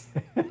 seconds.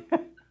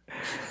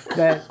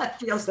 That it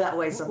feels that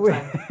way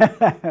sometimes.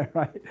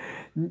 Right.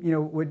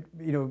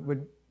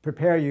 Would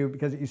prepare you,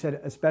 because you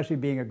said especially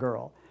being a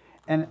girl.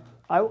 And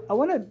I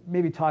want to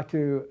maybe talk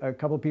to a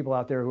couple of people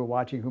out there who are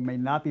watching who may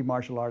not be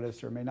martial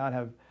artists or may not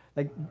have,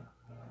 you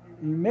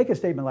make a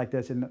statement like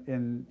this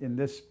in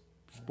this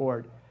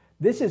sport.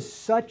 This is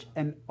such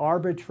an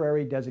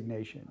arbitrary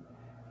designation.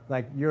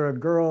 Like, you're a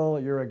girl,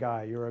 you're a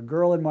guy. You're a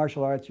girl in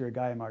martial arts, you're a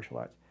guy in martial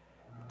arts.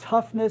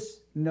 Toughness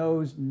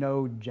knows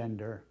no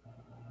gender.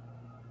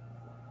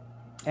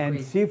 And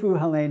Sifu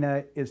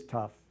Helana is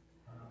tough.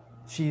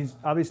 She's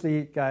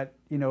obviously got,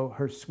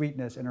 her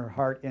sweetness and her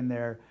heart in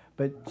there,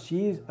 but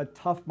she's a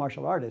tough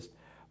martial artist.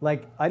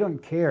 Like, I don't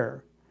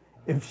care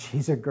if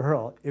she's a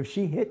girl. If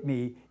she hit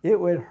me, it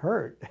would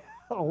hurt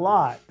a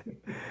lot.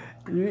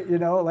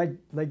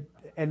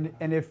 And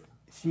if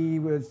she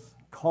was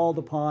called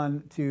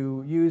upon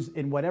to use,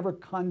 in whatever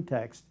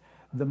context,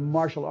 the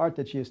martial art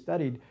that she has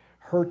studied,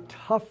 her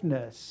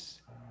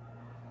toughness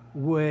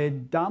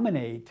would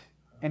dominate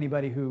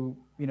anybody who,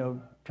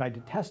 tried to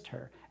test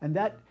her. And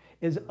that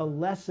is a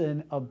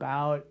lesson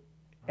about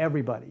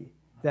everybody,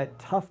 that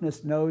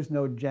toughness knows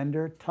no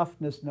gender,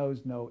 toughness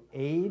knows no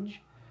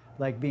age.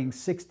 Like, being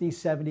 60,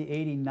 70,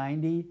 80,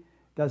 90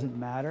 doesn't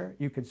matter.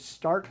 You could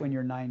start when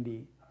you're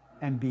 90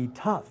 and be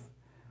tough.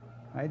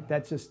 Right?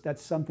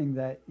 That's something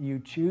that you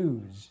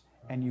choose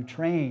and you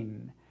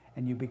train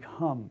and you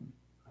become.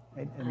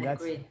 Right? And I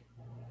agree.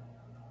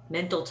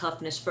 Mental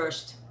toughness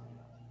first,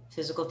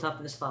 physical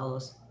toughness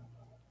follows.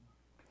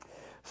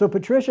 So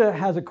Patricia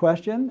has a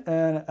question,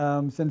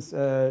 and since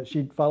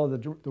she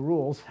followed the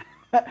rules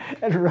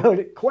and wrote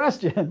a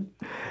question,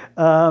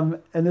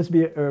 and this would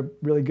be a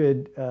really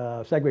good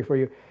segue for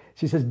you.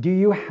 She says, do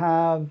you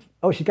have,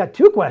 oh, she's got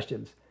 2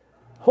 questions.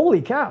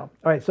 Holy cow.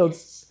 All right, so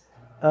Yes.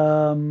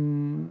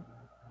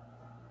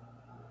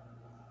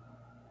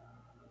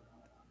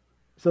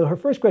 So her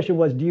first question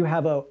was, do you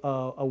have a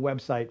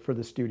website for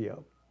the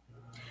studio?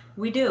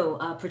 We do,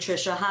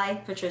 Patricia. Hi,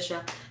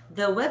 Patricia.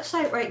 The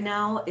website right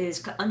now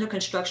is under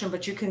construction,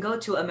 but you can go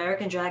to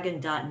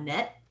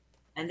americandragon.net,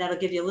 and that'll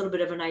give you a little bit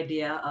of an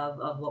idea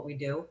of what we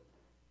do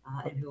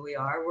and who we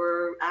are.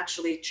 We're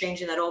actually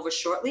changing that over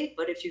shortly,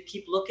 but if you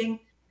keep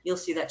looking, you'll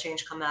see that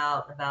change come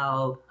out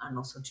about, I don't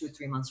know, so 2 or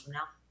 3 months from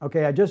now.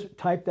 Okay, I just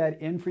typed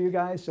that in for you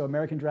guys. So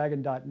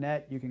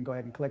americandragon.net, you can go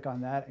ahead and click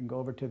on that and go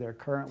over to their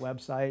current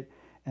website.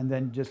 And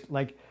then just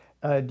like,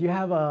 do you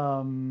have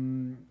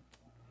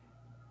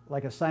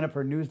like a sign up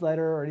for a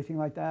newsletter or anything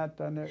like that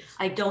on there?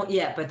 I don't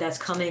yet, but that's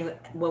coming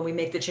when we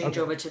make the change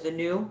over to the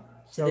new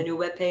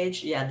web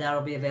page. Yeah,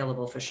 that'll be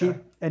available for sure.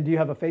 And do you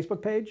have a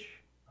Facebook page?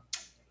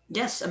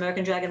 Yes,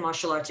 American Dragon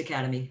Martial Arts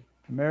Academy.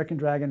 American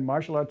Dragon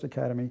Martial Arts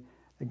Academy.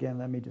 Again,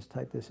 let me just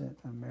type this in.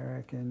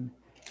 American,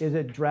 is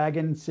it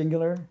Dragon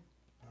singular?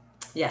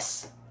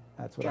 Yes.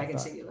 That's what Dragon I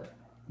thought. singular.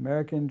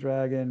 American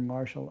Dragon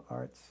Martial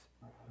Arts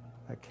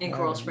Academy. In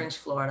Coral Springs,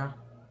 Florida.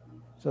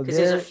 So because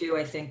there's a few,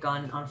 I think,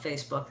 on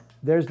Facebook.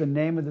 There's the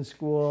name of the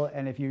school,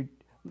 and if you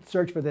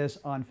search for this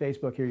on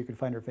Facebook here, you can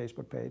find her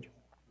Facebook page.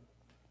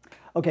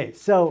 Okay,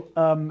 so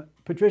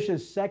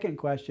Patricia's second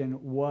question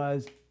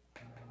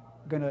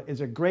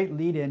is a great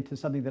lead-in to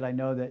something that I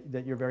know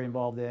that you're very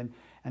involved in,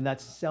 and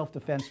that's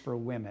self-defense for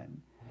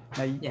women.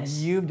 Now, yes.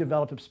 You've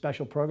developed a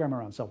special program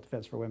around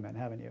self-defense for women,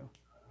 haven't you?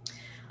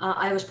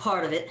 I was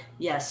part of it,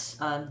 yes,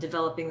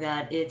 developing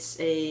that. It's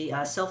a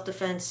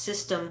self-defense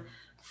system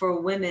for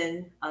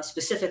women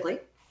specifically.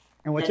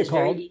 And what's it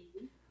called?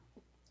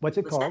 What's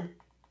it called?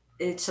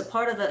 It's a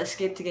part of the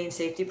Escape to Gain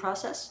Safety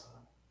process.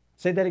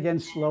 Say that again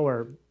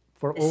slower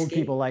for old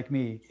people like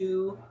me.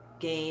 To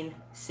gain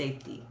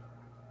safety.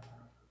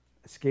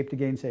 Escape to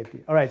gain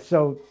safety. All right,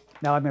 so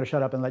now I'm going to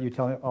shut up and let you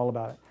tell me all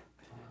about it.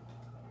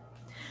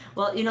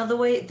 Well, you know, the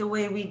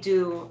way we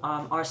do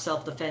our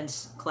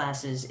self-defense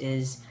classes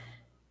is,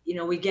 you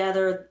know, we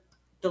gather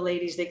the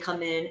ladies, they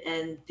come in,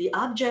 and the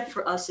object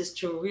for us is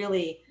to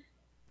really,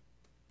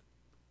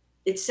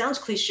 it sounds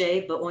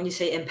cliche, but when you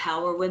say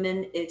empower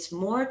women, it's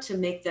more to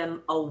make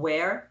them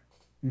aware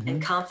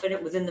and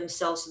confident within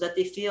themselves so that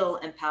they feel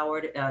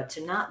empowered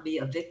to not be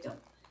a victim.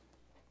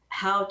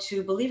 How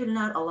to, believe it or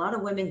not, a lot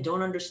of women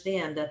don't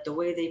understand that the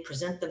way they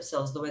present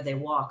themselves, the way they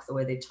walk, the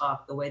way they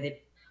talk, the way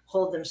they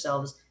hold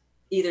themselves,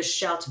 either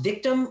shouts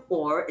victim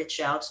or it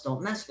shouts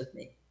don't mess with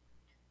me.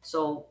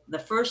 So the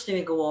first thing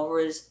we go over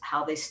is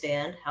how they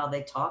stand, how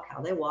they talk,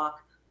 how they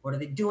walk. What are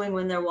they doing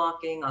when they're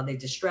walking? Are they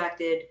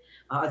distracted?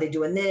 Are they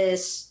doing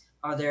this?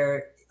 Are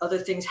there other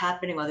things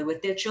happening? Are they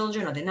with their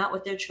children? Are they not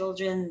with their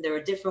children? There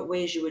are different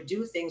ways you would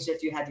do things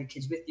if you have your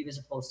kids with you as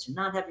opposed to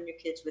not having your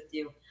kids with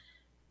you.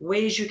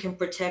 Ways you can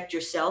protect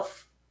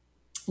yourself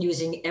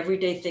using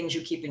everyday things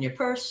you keep in your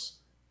purse.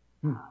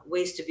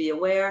 Ways to be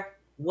aware.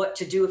 What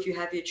to do if you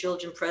have your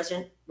children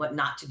present. What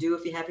not to do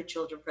if you have your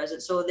children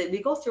present. So that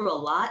we go through a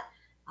lot.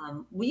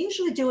 We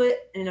usually do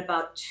it in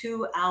about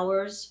 2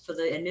 hours for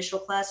the initial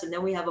class, and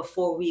then we have a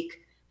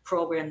 4-week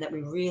program that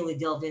we really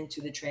delve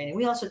into the training.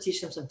 We also teach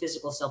them some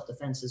physical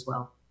self-defense as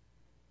well.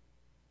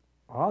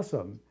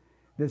 Awesome.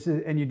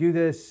 And you do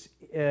this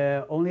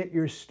only at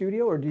your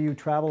studio, or do you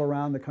travel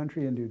around the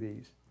country and do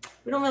these?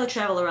 We don't really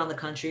travel around the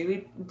country.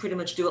 We pretty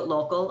much do it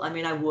local. I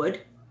mean, I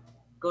would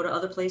go to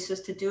other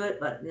places to do it,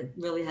 but it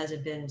really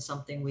hasn't been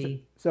something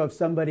we... So if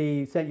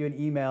somebody sent you an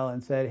email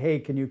and said, hey,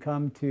 can you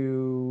come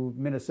to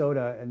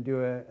Minnesota and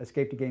do a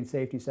Escape to Gain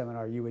Safety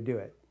seminar, you would do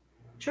it?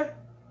 Sure.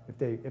 If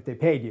they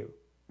paid you.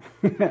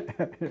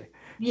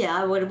 Yeah,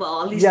 I would.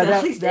 Well, at least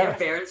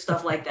airfare and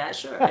stuff like that,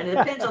 sure. And it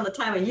depends on the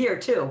time of year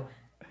too.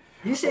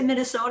 You say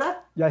Minnesota?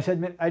 Yeah,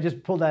 I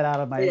just pulled that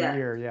out of my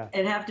ear, yeah.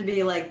 It'd have to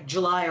be like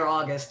July or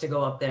August to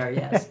go up there,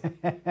 yes.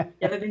 You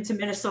ever been to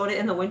Minnesota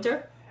in the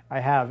winter? I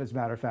have, as a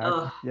matter of fact,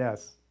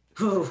 yes.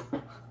 Whew.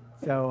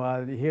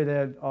 So you hear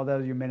that, all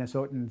those you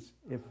Minnesotans,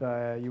 if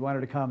you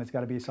wanted to come, it's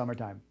got to be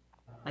summertime.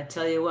 I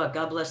tell you what,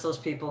 God bless those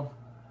people.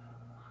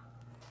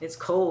 It's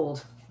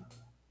cold.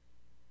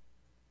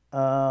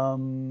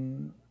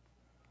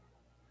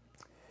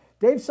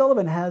 Dave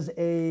Sullivan has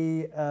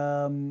a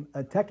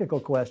technical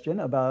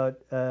question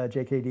about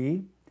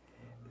JKD.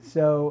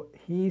 So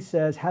he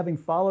says, having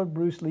followed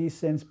Bruce Lee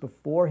since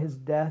before his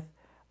death,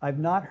 I've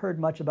not heard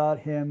much about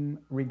him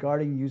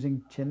regarding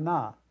using Chin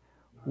Na,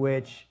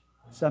 which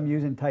some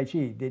use in Tai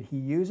Chi. Did he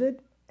use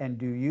it? And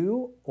do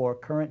you or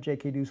current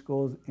JKD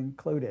schools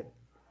include it?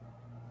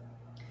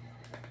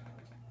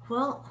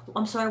 Well,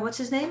 I'm sorry, what's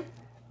his name?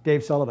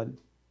 Dave Sullivan.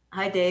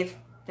 Hi, Dave.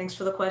 Thanks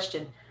for the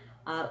question.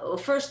 Well,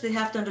 first, they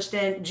have to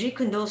understand Jeet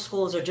Kune Do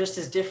schools are just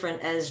as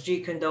different as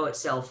Jeet Kune Do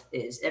itself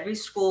is. Every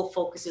school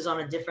focuses on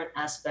a different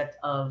aspect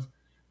of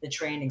the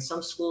training.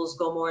 Some schools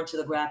go more into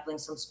the grappling,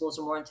 some schools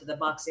are more into the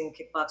boxing,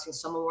 kickboxing,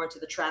 some are more into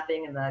the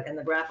trapping and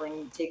the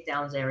grappling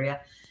takedowns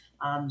area.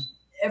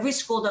 Every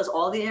school does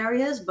all the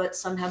areas, but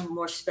some have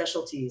more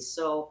specialties.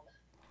 So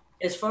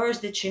as far as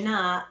the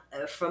China,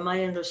 from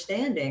my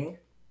understanding,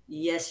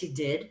 yes, he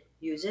did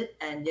use it,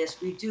 and yes,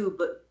 we do,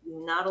 but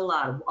not a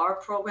lot. Our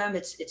program,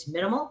 it's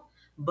minimal,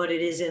 but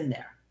it is in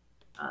there.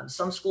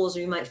 Some schools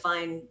you might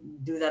find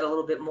do that a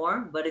little bit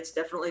more, but it's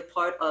definitely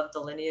part of the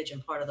lineage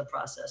and part of the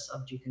process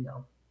of Jeet Kune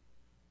Do.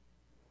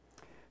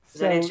 Does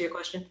that answer your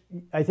question?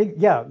 I think,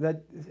 yeah.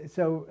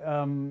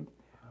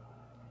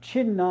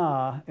 Chin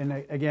Na,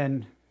 and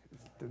again,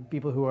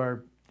 people who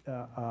are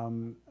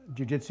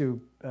jiu-jitsu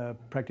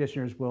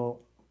practitioners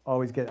will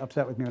always get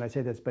upset with me when I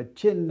say this, but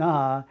Chin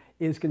Na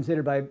is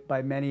considered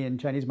by many in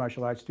Chinese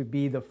martial arts to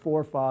be the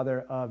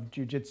forefather of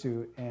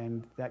jiu-jitsu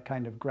and that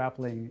kind of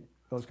grappling,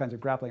 those kinds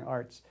of grappling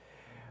arts.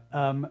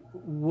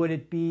 Would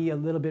it be a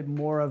little bit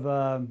more of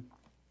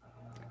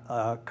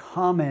a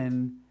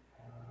common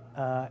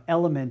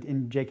element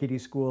in JKD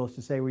schools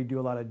to say we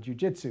do a lot of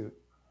jiu-jitsu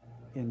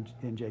in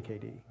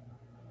JKD?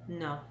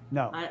 No.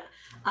 No.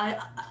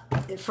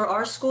 For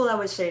our school, I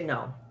would say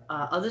no.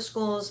 Other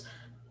schools,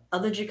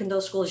 other Jeet Kune Do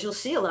schools, you'll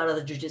see a lot of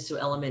the jiu-jitsu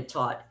element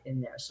taught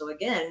in there. So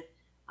again,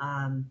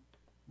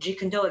 Jeet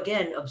Kune Do,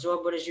 again,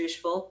 absorb what is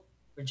useful,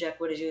 reject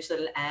what is useful,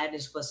 and add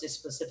is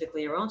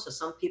specifically your own. So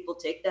some people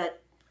take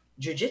that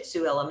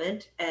jiu-jitsu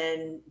element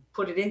and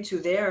put it into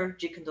their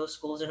Jeet Kune Do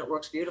schools, and it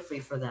works beautifully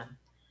for them.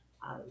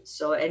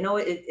 So I know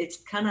it's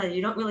kind of,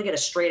 you don't really get a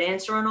straight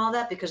answer on all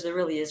that because there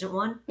really isn't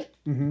one.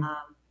 Mm-hmm.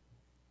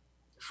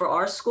 For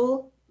our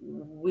school,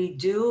 we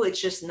do,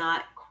 it's just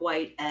not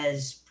quite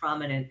as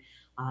prominent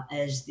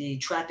as the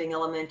trapping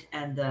element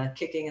and the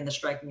kicking and the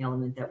striking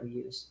element that we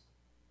use.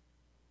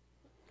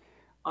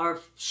 Our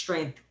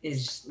strength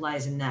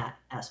lies in that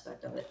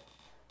aspect of it.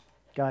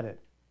 Got it.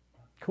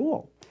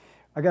 Cool.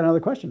 I got another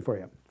question for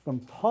you from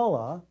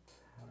Paula.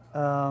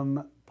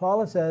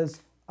 Paula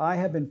says, I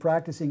have been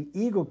practicing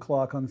Eagle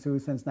Claw Kung Fu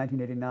since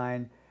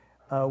 1989.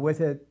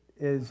 With it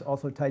is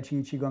also Tai Chi,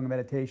 Qigong, and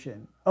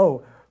meditation.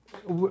 Oh,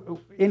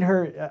 in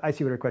her, I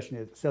see what her question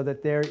is. So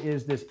that there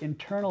is this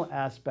internal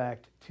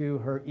aspect to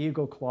her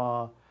Eagle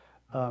Claw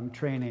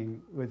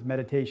training with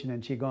meditation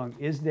and Qigong.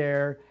 Is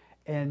there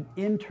an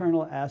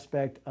internal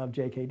aspect of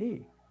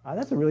JKD?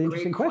 That's a really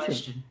interesting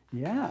question.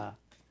 Yeah.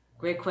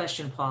 Great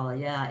question, Paula.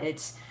 Yeah,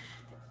 it's,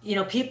 you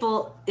know,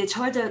 people, it's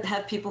hard to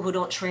have people who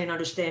don't train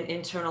understand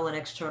internal and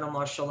external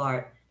martial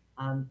art.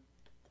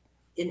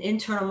 In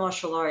internal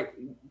martial art,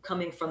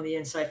 coming from the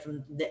inside,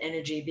 from the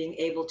energy, being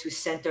able to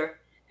center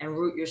and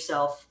root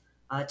yourself.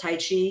 Tai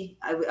Chi,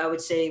 I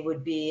would say,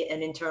 would be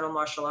an internal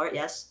martial art,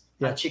 yes.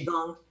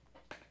 Qigong,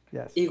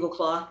 yes. Eagle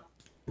Claw.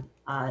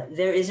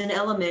 There is an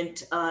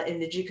element in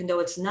the Jeet Kune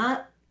Do, it's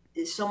not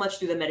so much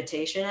through the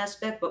meditation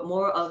aspect, but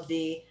more of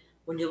the,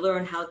 when you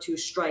learn how to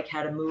strike,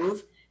 how to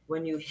move,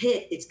 when you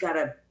hit, it's got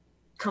to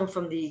come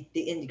from the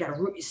end. You got to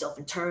root yourself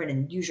and turn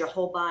and use your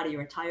whole body,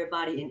 your entire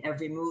body in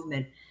every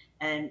movement.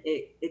 And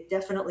it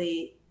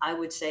definitely, I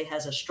would say,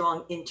 has a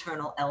strong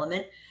internal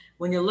element.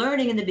 When you're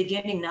learning in the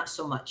beginning, not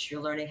so much.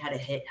 You're learning how to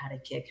hit, how to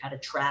kick, how to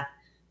trap.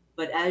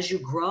 But as you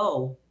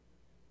grow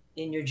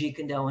in your Jeet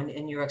Kune Do and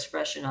in your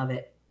expression of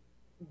it,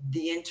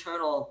 the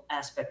internal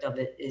aspect of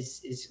it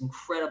is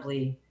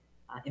incredibly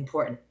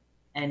important.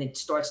 And it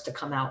starts to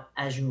come out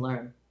as you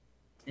learn.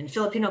 And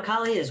Filipino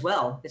Kali as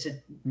well. It's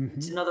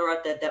another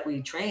art that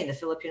we train. The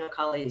Filipino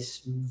Kali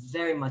is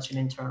very much an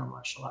internal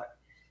martial art.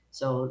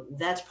 So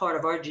that's part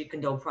of our Jeet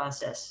Kune Do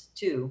process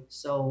too.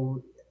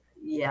 So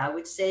yeah, I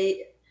would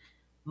say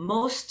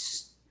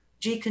most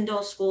Jeet Kune Do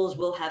schools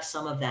will have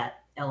some of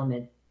that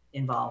element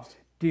involved.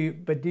 Do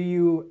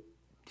you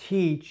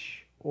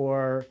teach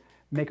or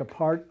make a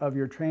part of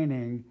your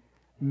training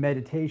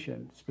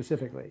meditation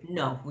specifically?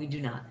 No, we do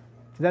not.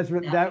 So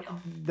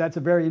that's a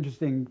very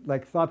interesting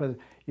thought. But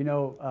you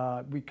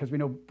know, because we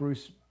know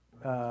Bruce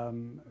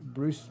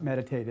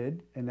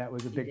meditated, and that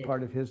was a big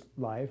part of his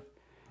life.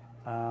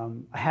 I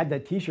had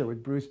that T-shirt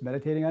with Bruce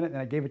meditating on it, and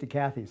I gave it to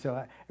Kathy.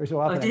 So every so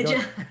often,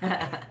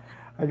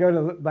 I go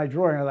to my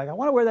drawer and I'm like, I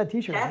want to wear that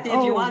T-shirt. Kathy,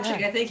 if you're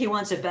watching, I think he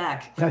wants it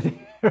back.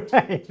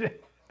 Right.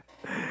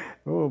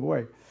 Oh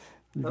boy.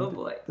 Oh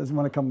boy. Doesn't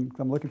want to come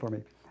looking for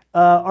me.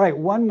 All right,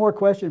 one more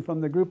question from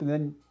the group, and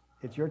then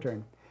it's your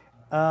turn.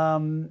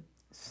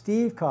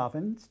 Steve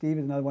Coffin. Steve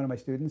is another one of my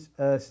students.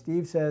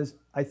 Steve says,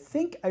 I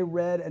think I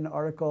read an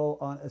article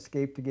on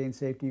Escape to Gain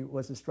Safety.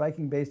 Was the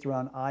striking based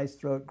around eyes,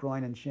 throat,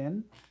 groin, and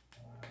shin?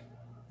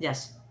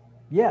 Yes.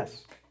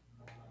 Yes.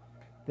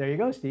 There you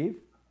go, Steve.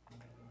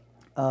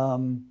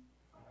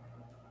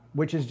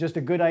 Which is just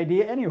a good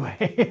idea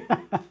anyway.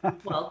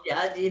 Well,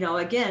 yeah, you know,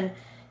 again,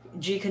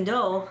 Jeet Kune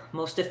Do,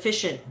 most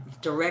efficient,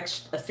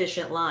 direct,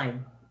 efficient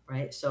line,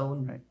 right?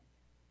 So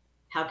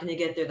how can you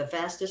get there the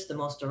fastest, the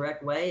most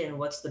direct way, and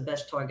what's the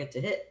best target to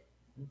hit?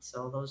 And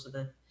so those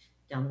are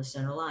down the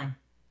center line.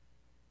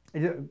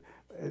 I'm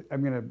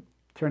going to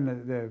turn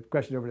the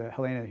question over to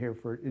Helena here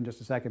in just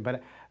a second,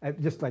 but I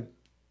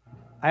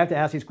have to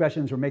ask these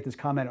questions or make this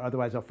comment, or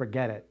otherwise I'll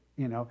forget it.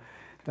 You know,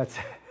 that's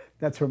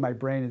that's where my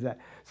brain is at.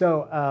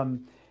 So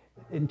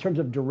in terms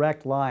of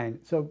direct line,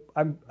 so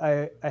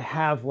I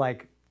have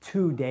like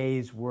 2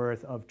 days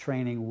worth of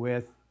training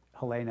with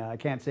Helena. I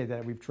can't say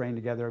that we've trained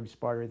together, we've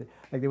sparred,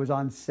 like it was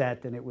on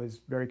set and it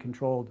was very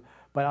controlled.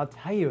 But I'll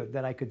tell you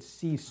that I could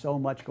see so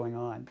much going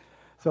on.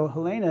 So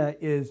Helena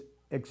is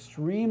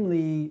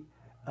extremely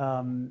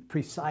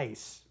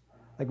precise.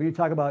 Like when you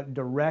talk about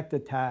direct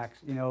attacks,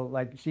 you know,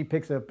 like she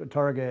picks up a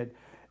target,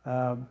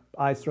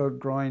 eyes, throat,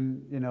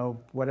 groin, you know,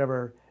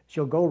 whatever,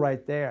 she'll go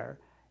right there.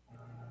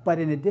 But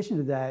in addition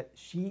to that,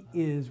 she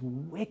is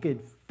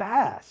wicked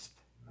fast.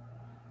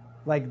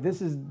 Like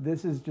this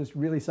is just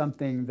really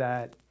something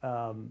that,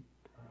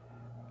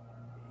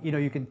 you know,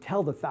 you can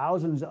tell the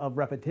thousands of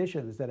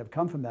repetitions that have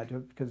come from that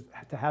because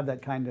to have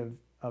that kind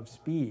of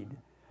speed.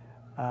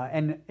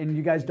 And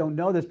you guys don't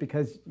know this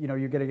because, you know,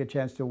 you're getting a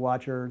chance to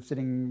watch her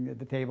sitting at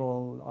the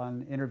table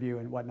on interview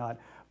and whatnot.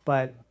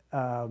 But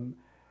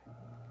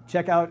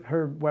check out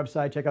her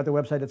website. Check out the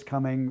website that's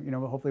coming. You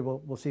know, hopefully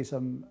we'll see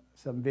some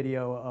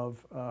video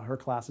of her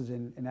classes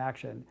in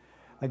action.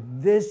 Like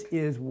this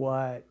is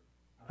what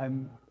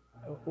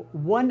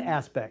one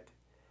aspect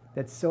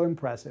that's so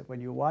impressive when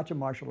you watch a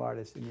martial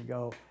artist and you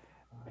go,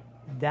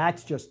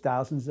 that's just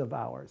thousands of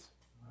hours.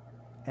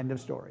 End of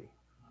story.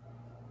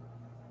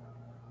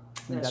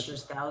 That's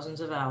just thousands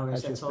of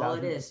hours. That's all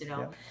thousands. It is. You know,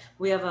 Yeah.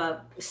 We have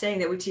a saying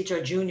that we teach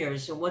our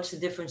juniors. So what's the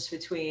difference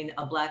between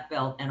a black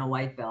belt and a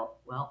white belt?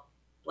 Well,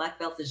 black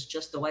belt is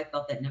just the white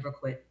belt that never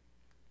quit.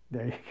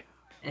 There you go.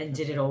 And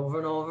did it over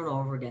and over and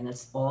over again.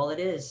 That's all it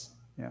is.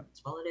 Yeah.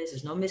 That's all it is.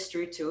 There's no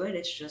mystery to it.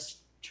 It's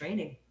just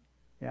training.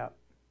 Yeah.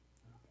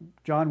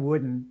 John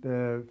Wooden,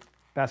 the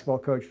basketball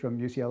coach from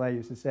UCLA,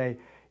 used to say,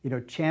 you know,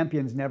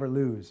 champions never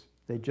lose.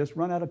 They just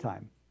run out of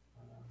time.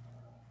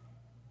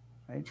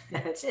 Right?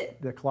 That's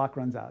it. The clock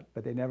runs out,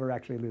 but they never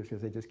actually lose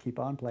because they just keep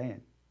on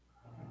playing.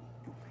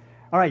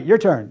 All right, your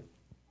turn.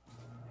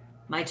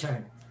 My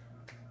turn.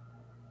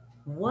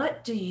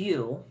 What do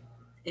you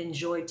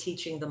enjoy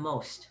teaching the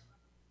most?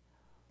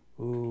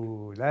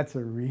 Ooh, that's a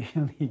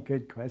really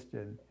good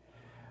question.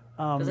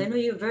 Because I know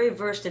you're very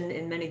versed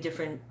in many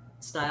different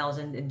styles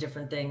and in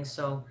different things.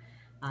 So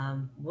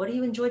what do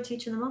you enjoy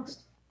teaching the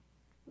most?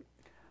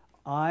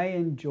 I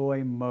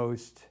enjoy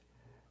most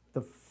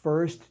the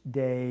first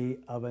day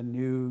of a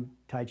new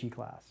Tai Chi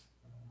class.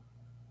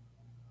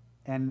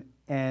 And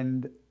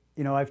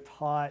you know, I've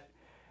taught,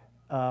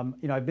 you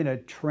know, I've been a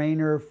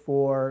trainer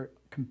for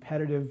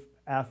competitive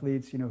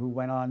athletes, you know, who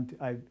went on to,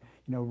 I've,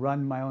 you know,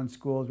 run my own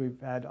schools. We've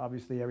had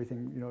obviously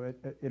everything, you know,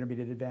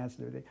 intermediate, advanced,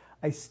 and everything.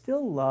 I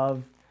still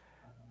love,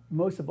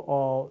 most of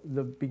all,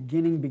 the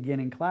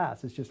beginning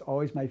class. It's just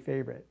always my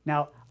favorite.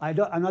 Now, I'm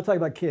not talking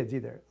about kids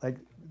either. Like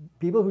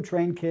people who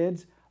train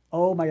kids,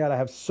 oh my God, I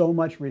have so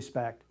much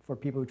respect for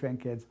people who train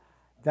kids.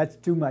 That's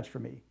too much for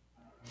me.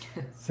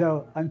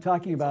 So I'm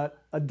talking about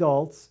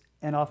adults,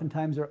 and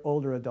oftentimes they're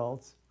older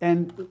adults.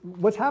 And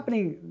what's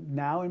happening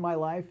now in my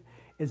life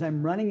is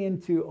I'm running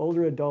into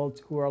older adults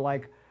who are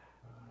like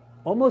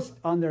almost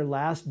on their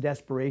last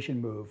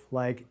desperation move.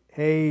 Like,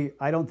 hey,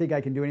 I don't think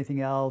I can do anything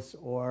else,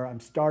 or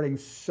I'm starting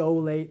so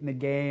late in the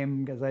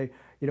game because I,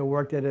 you know,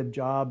 worked at a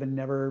job and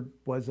never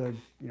was a,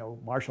 you know,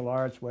 martial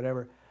arts,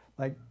 whatever.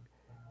 Like,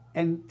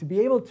 and to be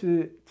able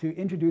to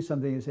introduce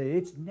something and say,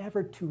 it's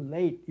never too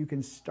late. You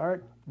can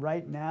start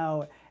right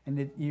now,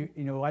 and you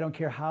know, I don't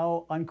care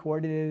how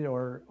uncoordinated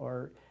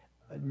or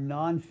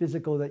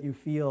non-physical that you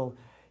feel,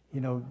 you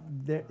know,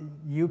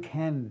 you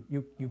can.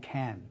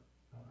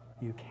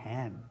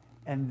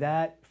 And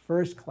that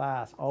first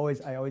class, I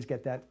always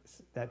get that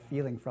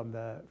feeling from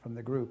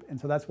the group,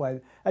 and so that's why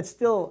that's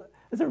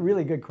a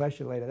really good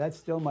question, Leda. That's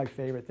still my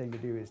favorite thing to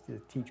do, is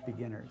to teach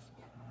beginners.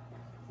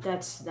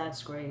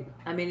 That's great.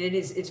 I mean,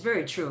 it's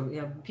very true.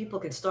 You know, people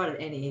can start at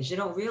any age. They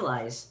don't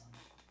realize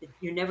that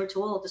you're never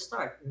too old to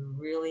start. You're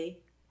really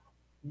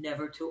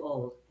never too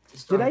old to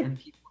start. And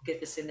people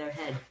get this in their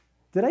head.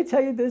 Did I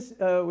tell you this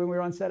when we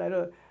were on set? I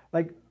don't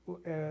like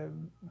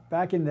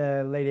back in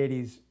the late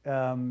 '80s.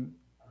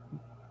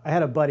 I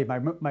had a buddy,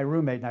 my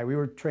roommate and I. We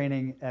were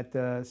training at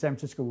the San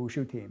Francisco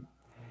Wushu team,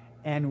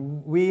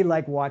 and we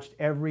like watched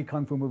every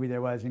kung fu movie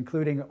there was,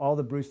 including all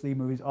the Bruce Lee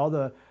movies, all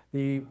the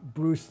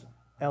Bruce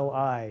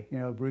L.I., you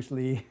know, Bruce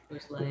Lee.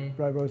 Bruce Lee.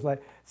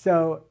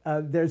 So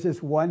there's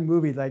this one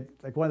movie, like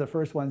one of the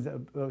first ones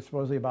that was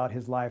supposedly about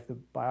his life, the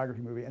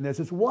biography movie. And there's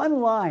this one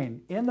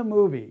line in the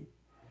movie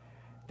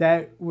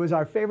that was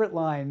our favorite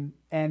line,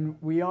 and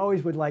we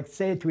always would like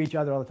say it to each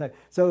other all the time.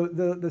 So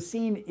the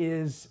scene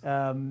is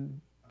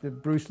the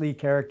Bruce Lee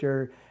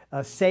character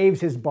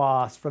saves his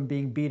boss from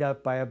being beat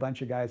up by a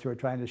bunch of guys who are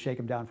trying to shake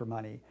him down for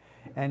money.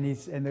 And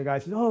the guy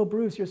says, "Oh,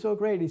 Bruce, you're so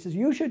great." He says,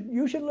 "You should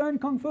learn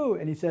Kung Fu."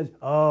 And he says,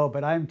 "Oh,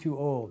 but I'm too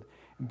old."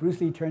 And Bruce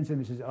Lee turns to him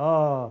and says,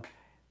 "Oh,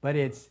 but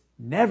it's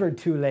never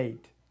too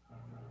late."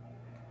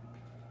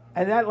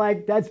 And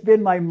that's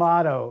been my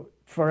motto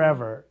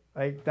forever.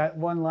 Like that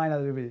one line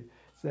of the movie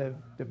said,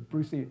 the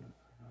Bruce Lee,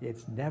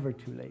 "It's never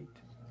too late."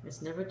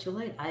 It's never too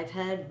late.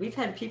 We've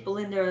had people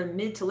in their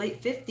mid to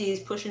late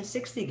 50s pushing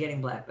 60 getting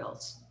black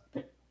belts.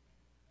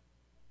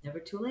 Never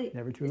too late.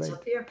 Never too it's late.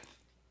 Up here.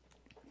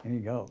 There you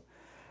go.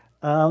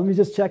 Let me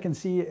just check and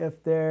see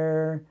if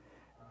there.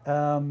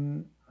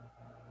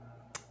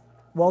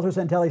 Walter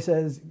Santelli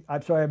says,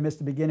 I'm sorry I missed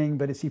the beginning,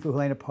 but is Sifu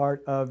Helena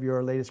part of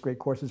your latest Great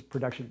Courses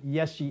production?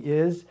 Yes, she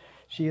is.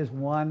 She is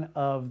one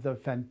of the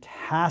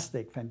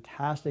fantastic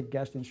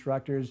guest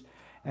instructors,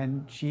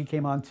 and she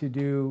came on to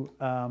do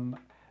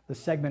the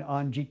segment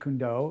on Jeet Kune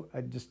Do.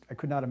 I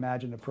could not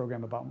imagine a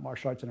program about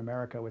martial arts in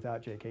America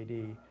without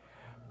JKD.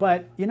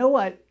 But you know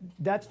what?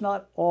 That's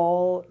not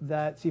all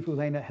that Sifu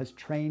Helena has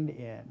trained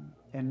in.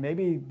 And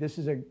maybe this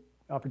is an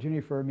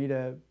opportunity for me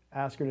to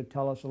ask her to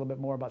tell us a little bit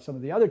more about some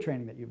of the other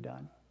training that you've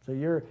done. So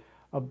you're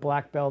a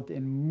black belt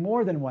in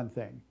more than one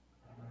thing.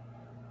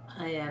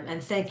 I am.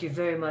 And thank you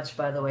very much,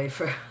 by the way,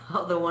 for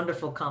all the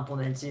wonderful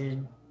compliments.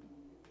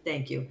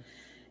 Thank you.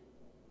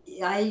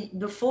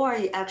 Before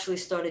I actually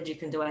started Jeet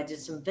Kune Do, I did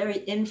some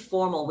very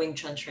informal Wing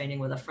Chun training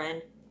with a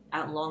friend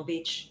out in Long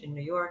Beach in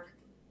New York.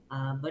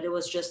 But it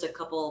was just a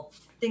couple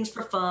things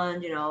for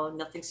fun,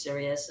 nothing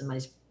serious. And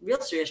my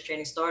real serious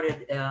training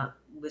started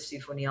with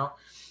Sifu Neil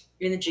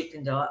in the Jeet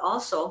Kune Do. I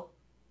also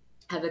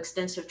have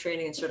extensive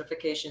training and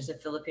certifications in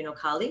Filipino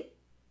Kali,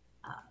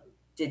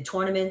 did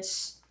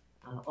tournaments,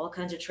 all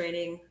kinds of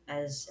training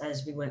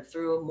as we went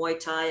through. Muay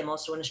Thai, I'm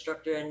also an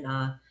instructor in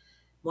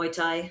Muay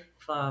Thai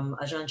from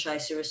Ajahn Chai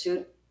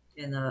Sirasut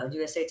in the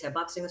USA Thai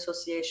Boxing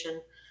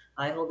Association.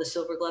 I hold a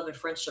silver glove in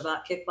French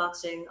Savatte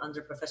kickboxing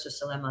under Professor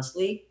Salem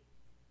Asli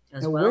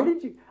as well. Where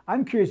did you,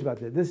 I'm curious about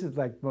this. This is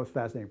like the most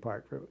fascinating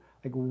part.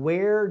 Like,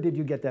 where did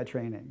you get that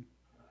training?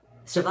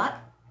 Savatte?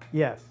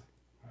 Yes.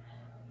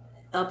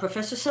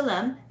 Professor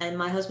Salem and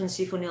my husband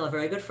Sifu Neil are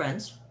very good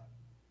friends.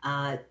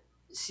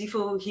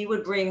 Sifu, he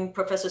would bring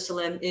Professor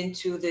Salem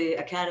into the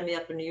academy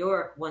up in New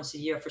York once a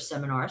year for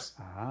seminars.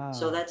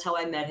 So that's how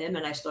I met him,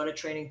 and I started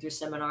training through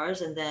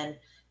seminars. And then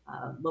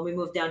when we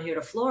moved down here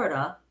to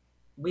Florida,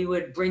 we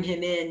would bring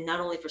him in not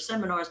only for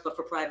seminars, but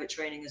for private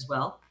training as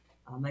well.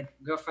 My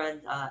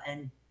girlfriend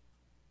and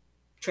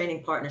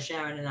training partner,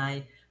 Sharon, and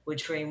I would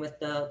train with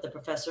the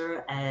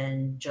professor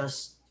and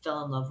just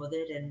fell in love with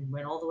it and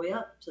went all the way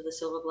up to the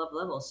silver glove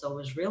level. So it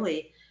was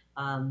really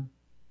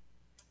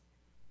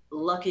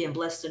lucky and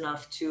blessed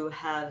enough to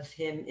have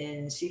him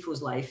in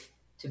Sifu's life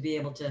to be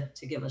able to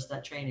give us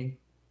that training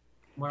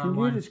one-on-one.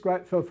 Can you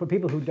describe, so for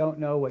people who don't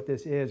know what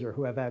this is or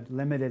who have had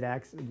limited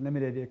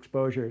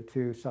exposure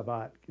to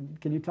Savatte,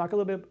 can you talk a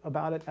little bit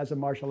about it as a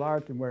martial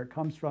art and where it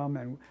comes from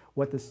and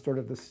what this sort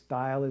of the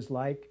style is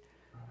like?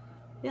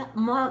 Yeah,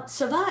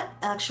 Savatte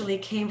actually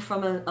came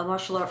from a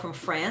martial art from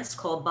France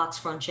called boxe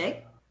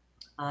française.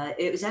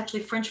 It was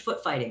actually French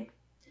foot fighting.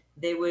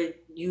 They would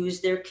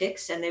use their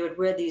kicks and they would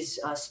wear these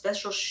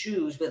special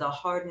shoes with a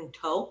hardened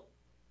toe.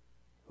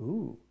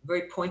 Ooh.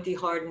 Very pointy,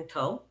 hardened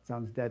toe.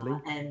 Sounds deadly.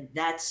 And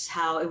that's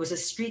how it was. A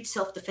street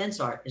self-defense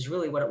art is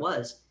really what it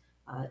was.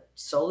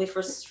 Solely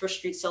for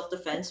street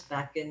self-defense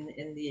back in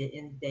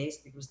the days,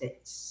 I think it was the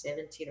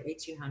 17 or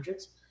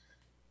 1800s.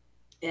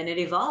 And it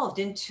evolved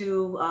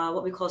into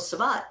what we call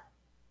Savatte,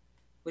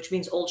 which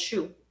means old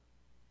shoe.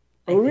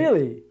 Oh,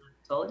 really?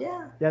 Old,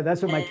 yeah. Yeah,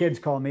 that's what my kids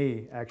call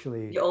me,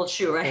 actually. Your old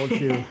shoe, right? Old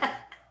shoe.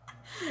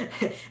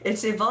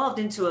 It's evolved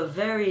into a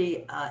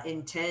very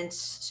intense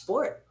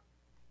sport.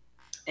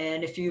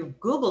 And if you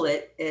Google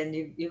it and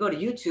you go to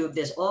YouTube,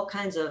 there's all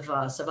kinds of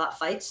Savatte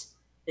fights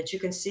that you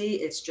can see.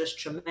 It's just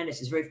tremendous.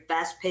 It's very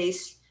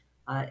fast-paced,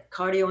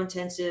 cardio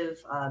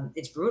intensive.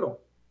 It's brutal.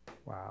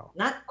 Wow.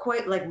 Not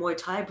quite like Muay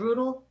Thai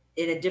brutal,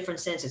 in a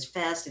different sense. It's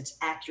fast, it's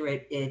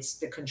accurate, it's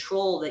the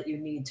control that you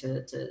need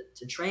to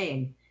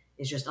train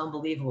is just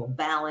unbelievable.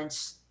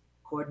 Balance,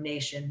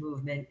 coordination,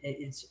 movement.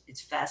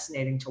 It's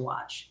fascinating to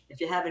watch.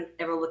 If you haven't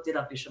ever looked it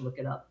up, you should look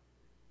it up.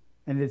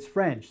 And it's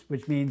French,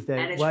 which means that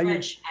and it's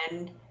French.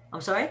 And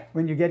I'm sorry?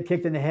 When you get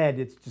kicked in the head,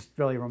 it's just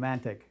really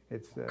romantic.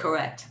 It's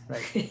correct.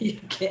 Right.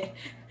 You can't,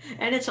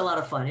 and it's a lot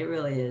of fun. It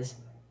really is.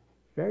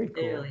 Very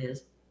cool. It really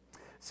is.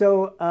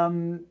 So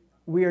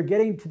we are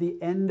getting to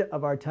the end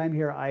of our time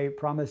here. I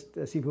promised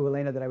Sifu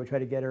Helena that I would try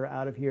to get her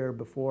out of here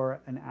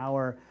before an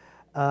hour.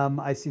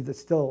 I see that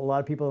still a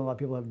lot of people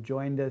have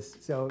joined us.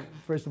 So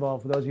first of all,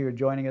 for those of you who are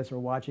joining us or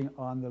watching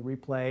on the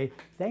replay,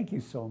 thank you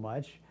so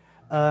much.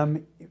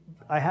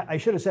 I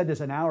should have said this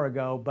an hour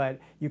ago, but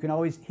you can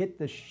always hit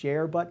the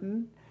share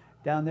button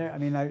down there. I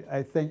mean,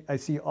 I think I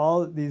see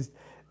all these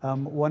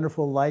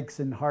wonderful likes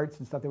and hearts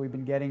and stuff that we've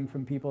been getting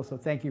from people. So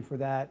thank you for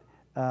that,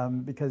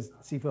 because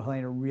Sifu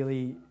Helena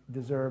really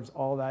deserves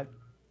all that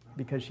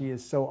because she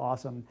is so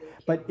awesome.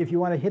 But if you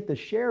want to hit the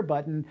share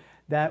button,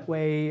 that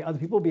way other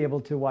people will be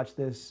able to watch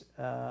this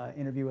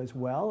interview as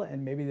well,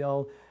 and maybe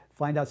they'll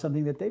find out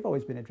something that they've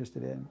always been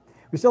interested in.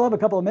 We still have a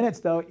couple of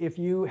minutes, though. If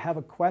you have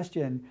a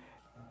question,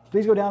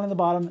 please go down in the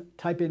bottom,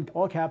 type in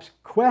all caps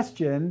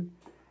question,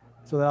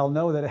 so that I'll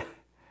know that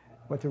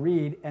what to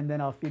read, and then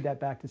I'll feed that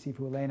back to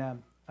Sifu Helena.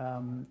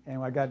 And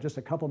I've got just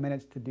a couple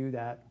minutes to do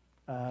that.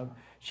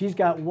 She's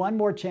got one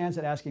more chance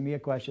at asking me a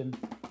question,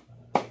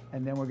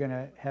 and then we're going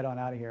to head on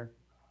out of here.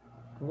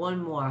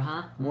 One more,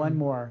 huh? One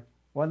more.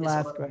 One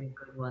last question.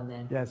 Good one,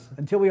 then. Yes,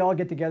 until we all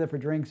get together for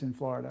drinks in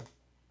Florida.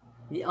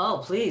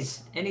 Oh,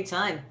 please,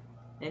 anytime,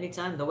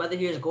 anytime. The weather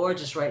here is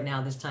gorgeous right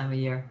now this time of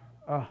year.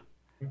 Oh,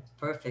 It's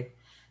perfect.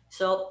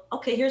 So,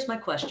 okay, here's my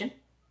question.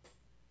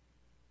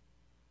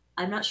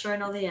 I'm not sure I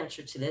know the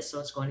answer to this, so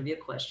it's going to be a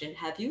question.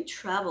 Have you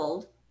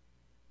traveled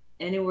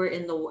anywhere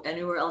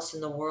else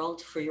in the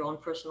world for your own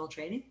personal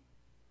training?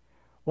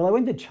 well, I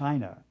went to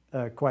China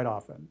quite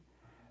often.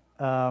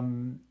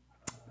 Um,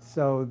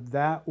 so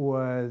that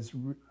was,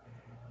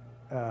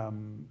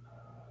 in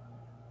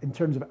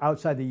terms of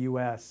outside the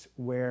US,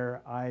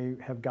 where I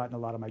have gotten a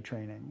lot of my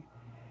training.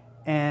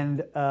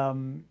 And,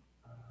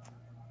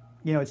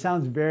 you know, it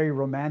sounds very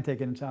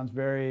romantic and it sounds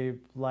very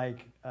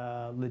like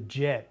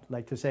legit,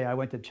 like to say I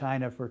went to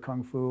China for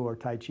Kung Fu or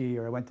Tai Chi,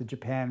 or I went to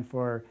Japan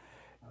for,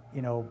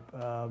 you know,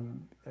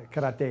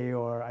 karate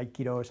or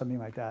Aikido or something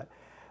like that.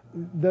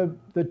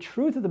 The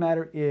truth of the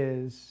matter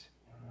is,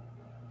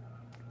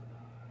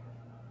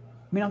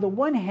 I mean, on the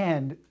one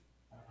hand,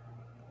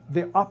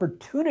 the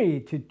opportunity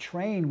to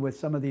train with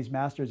some of these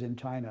masters in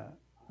China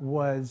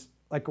was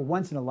like a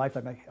once in a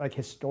lifetime, like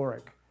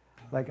historic.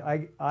 Like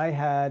I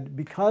had,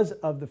 because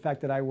of the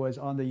fact that I was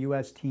on the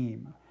US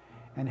team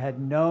and had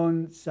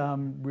known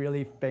some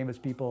really famous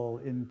people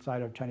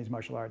inside of Chinese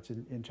martial arts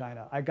in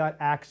China, I got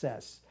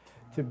access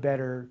to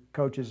better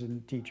coaches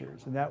and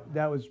teachers. And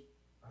that was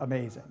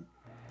amazing.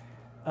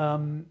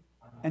 And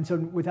so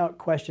without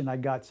question, I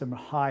got some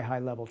high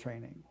level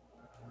training.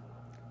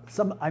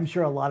 I'm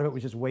sure a lot of it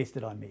was just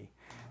wasted on me.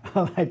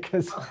 Like,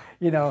 cause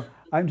you know,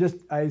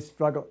 I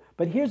struggle.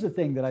 But here's the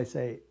thing that I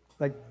say,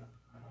 like,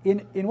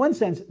 in one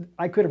sense,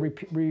 I could have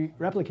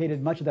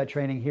replicated much of that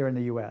training here in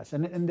the US.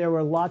 And there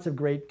were lots of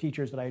great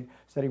teachers that I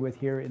studied with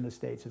here in the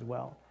States as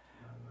well.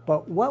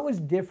 But what was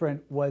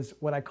different was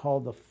what I call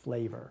the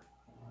flavor.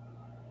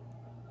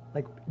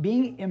 Like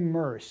being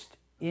immersed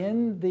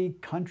in the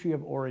country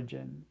of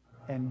origin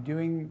and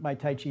doing my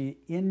Tai Chi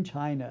in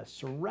China,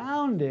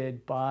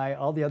 surrounded by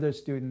all the other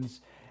students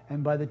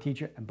and by the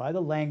teacher and by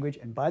the language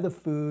and by the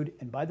food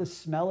and by the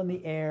smell in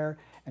the air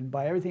and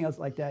by everything else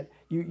like that,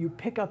 you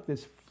pick up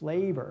this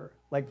flavor.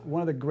 Like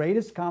one of the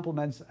greatest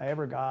compliments I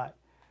ever got,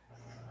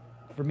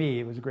 for me,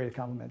 it was the greatest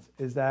compliments,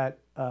 is that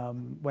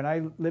when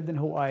I lived in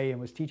Hawaii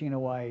and was teaching in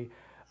Hawaii,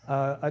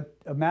 a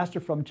master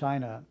from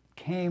China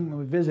came and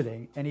was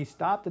visiting, and he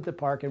stopped at the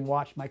park and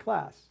watched my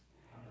class.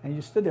 And he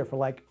just stood there for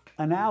like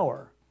an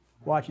hour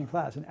watching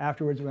class. And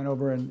afterwards went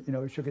over and, you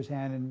know, shook his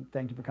hand and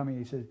thanked him for coming.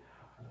 He said,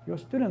 "Your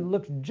student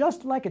looks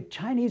just like a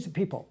Chinese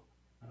people."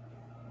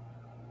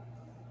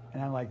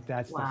 And I'm like,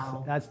 that's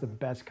the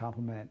best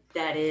compliment.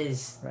 That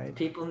is, right?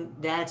 People,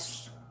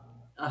 that's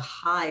a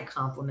high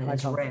compliment.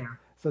 It's rare.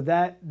 So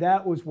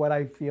that was what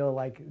I feel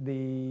like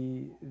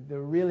the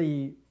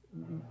really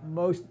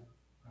most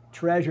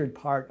treasured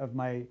part of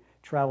my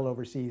travel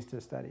overseas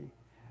to study.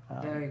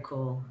 Very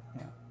cool.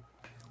 Yeah.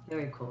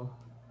 Very cool.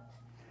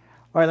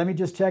 All right, let me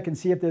just check and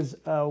see if there's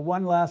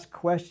one last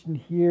question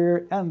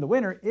here. And the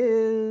winner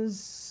is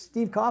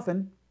Steve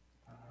Coffin,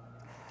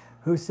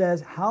 who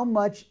says, how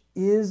much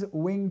is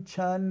Wing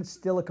Chun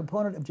still a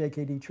component of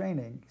JKD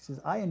training? He says,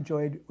 I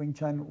enjoyed Wing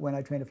Chun when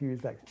I trained a few years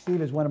back.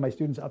 Steve is one of my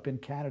students up in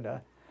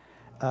Canada,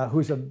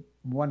 who's a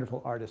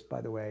wonderful artist,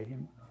 by the way.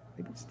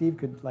 Maybe Steve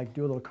could like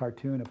do a little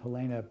cartoon of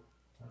Helena.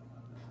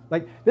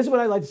 Like, this is what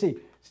I'd like to see.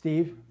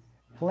 Steve,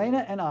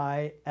 Helena and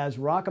I as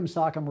Rock'em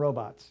Sock'em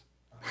robots.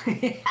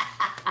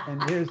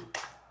 And here's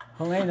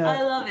Helena.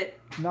 I love it.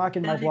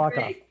 Knocking my block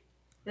off.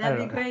 That'd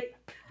be great.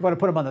 I want to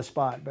put him on the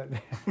spot, but.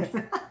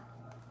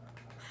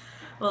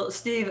 Well,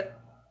 Steve,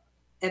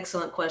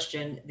 excellent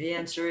question. The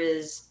answer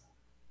is,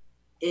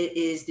 it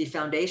is the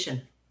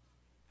foundation.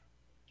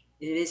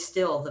 It is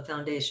still the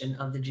foundation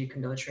of the Jeet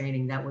Kune Do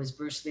training. That was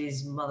Bruce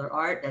Lee's mother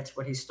art. That's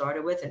what he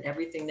started with. And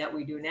everything that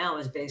we do now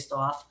is based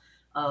off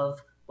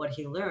of what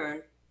he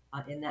learned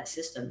in that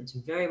system. It's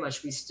very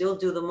much, we still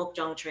do the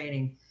mukjang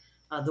training,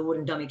 the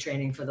wooden dummy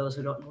training for those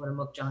who don't know what a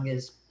mukjang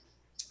is.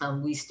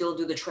 We still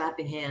do the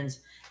trapping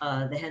hands,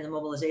 the hand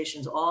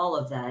immobilizations, all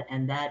of that.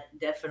 And that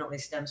definitely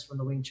stems from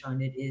the Wing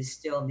Chun. It is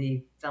still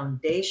the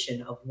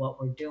foundation of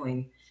what we're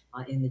doing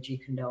in the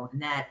Jeet Kune Do,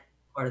 and that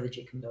part of the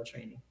Jeet Kune Do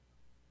training.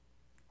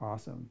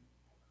 Awesome.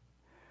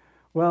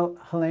 Well,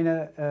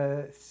 Helena,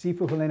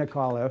 Sifu Helana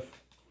Cauliffe,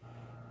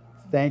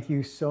 thank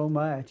you so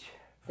much.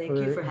 Thank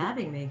you for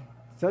having me.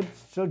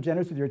 So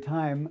generous with your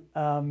time.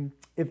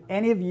 If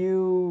any of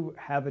you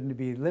happen to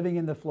be living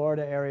in the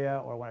Florida area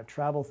or want to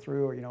travel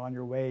through, or on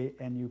your way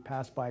and you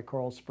pass by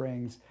Coral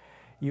Springs,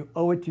 you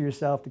owe it to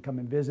yourself to come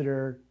and visit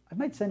her. I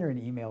might send her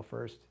an email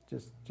first,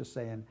 just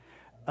saying,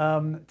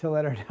 to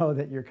let her know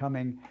that you're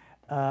coming.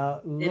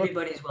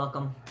 Everybody's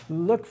welcome.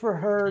 Look for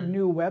her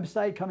new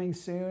website coming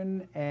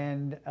soon,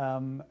 and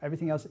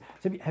everything else.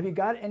 So have you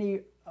got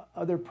any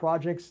other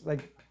projects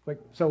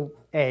so?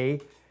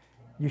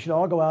 You should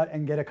all go out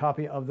and get a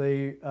copy of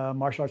the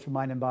Martial Arts for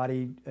Mind and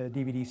Body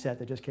DVD set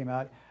that just came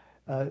out.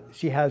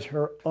 She has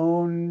her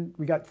own.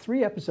 We got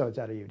 3 episodes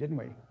out of you, didn't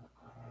we?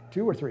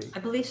 2 or 3? I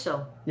believe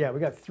so. Yeah, we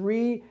got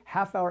 3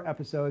 half-hour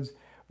episodes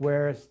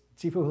where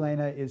Sifu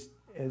Helena is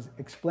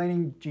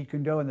explaining Jeet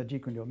Kune Do and the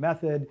Jeet Kune Do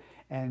method,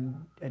 and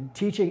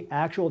teaching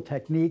actual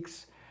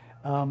techniques.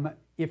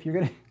 If you're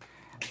gonna,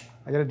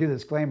 I gotta do the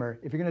disclaimer,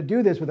 if you're gonna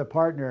do this with a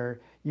partner,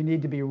 you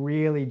need to be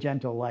really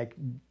gentle, like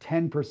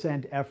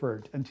 10%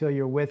 effort until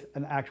you're with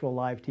an actual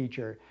live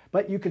teacher.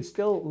 But you could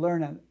still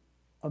learn an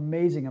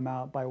amazing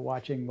amount by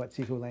watching what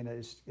Sifu Helana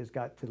is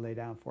got to lay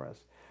down for us.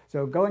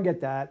 So go and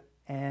get that,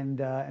 and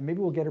maybe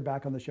we'll get her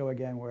back on the show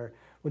again, where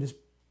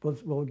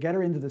we'll get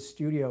her into the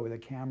studio with a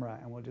camera,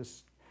 and we'll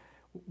just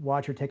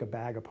watch her take a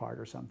bag apart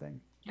or something.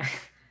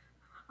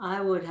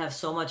 I would have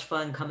so much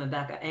fun coming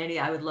back. Andy,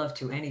 I would love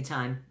to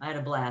anytime. I had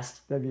a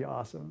blast. That'd be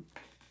awesome.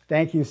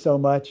 Thank you so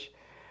much.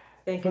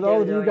 Thank you, For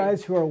all of you David-Dorian.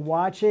 guys who are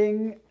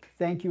watching,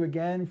 thank you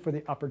again for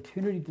the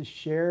opportunity to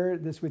share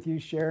this with you,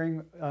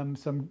 sharing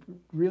some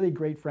really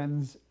great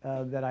friends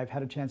that I've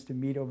had a chance to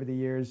meet over the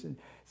years.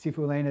 Sifu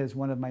Helana is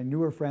one of my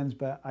newer friends,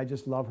 but I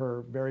just love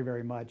her very,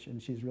 very much,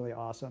 and she's really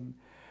awesome.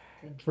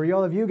 For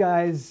all of you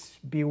guys,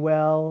 be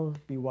well,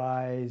 be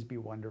wise, be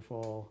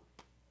wonderful,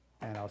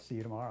 and I'll see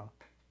you tomorrow.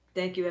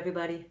 Thank you,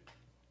 everybody.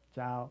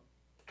 Ciao.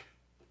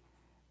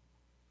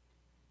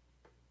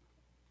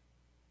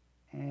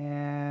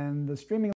 And the streaming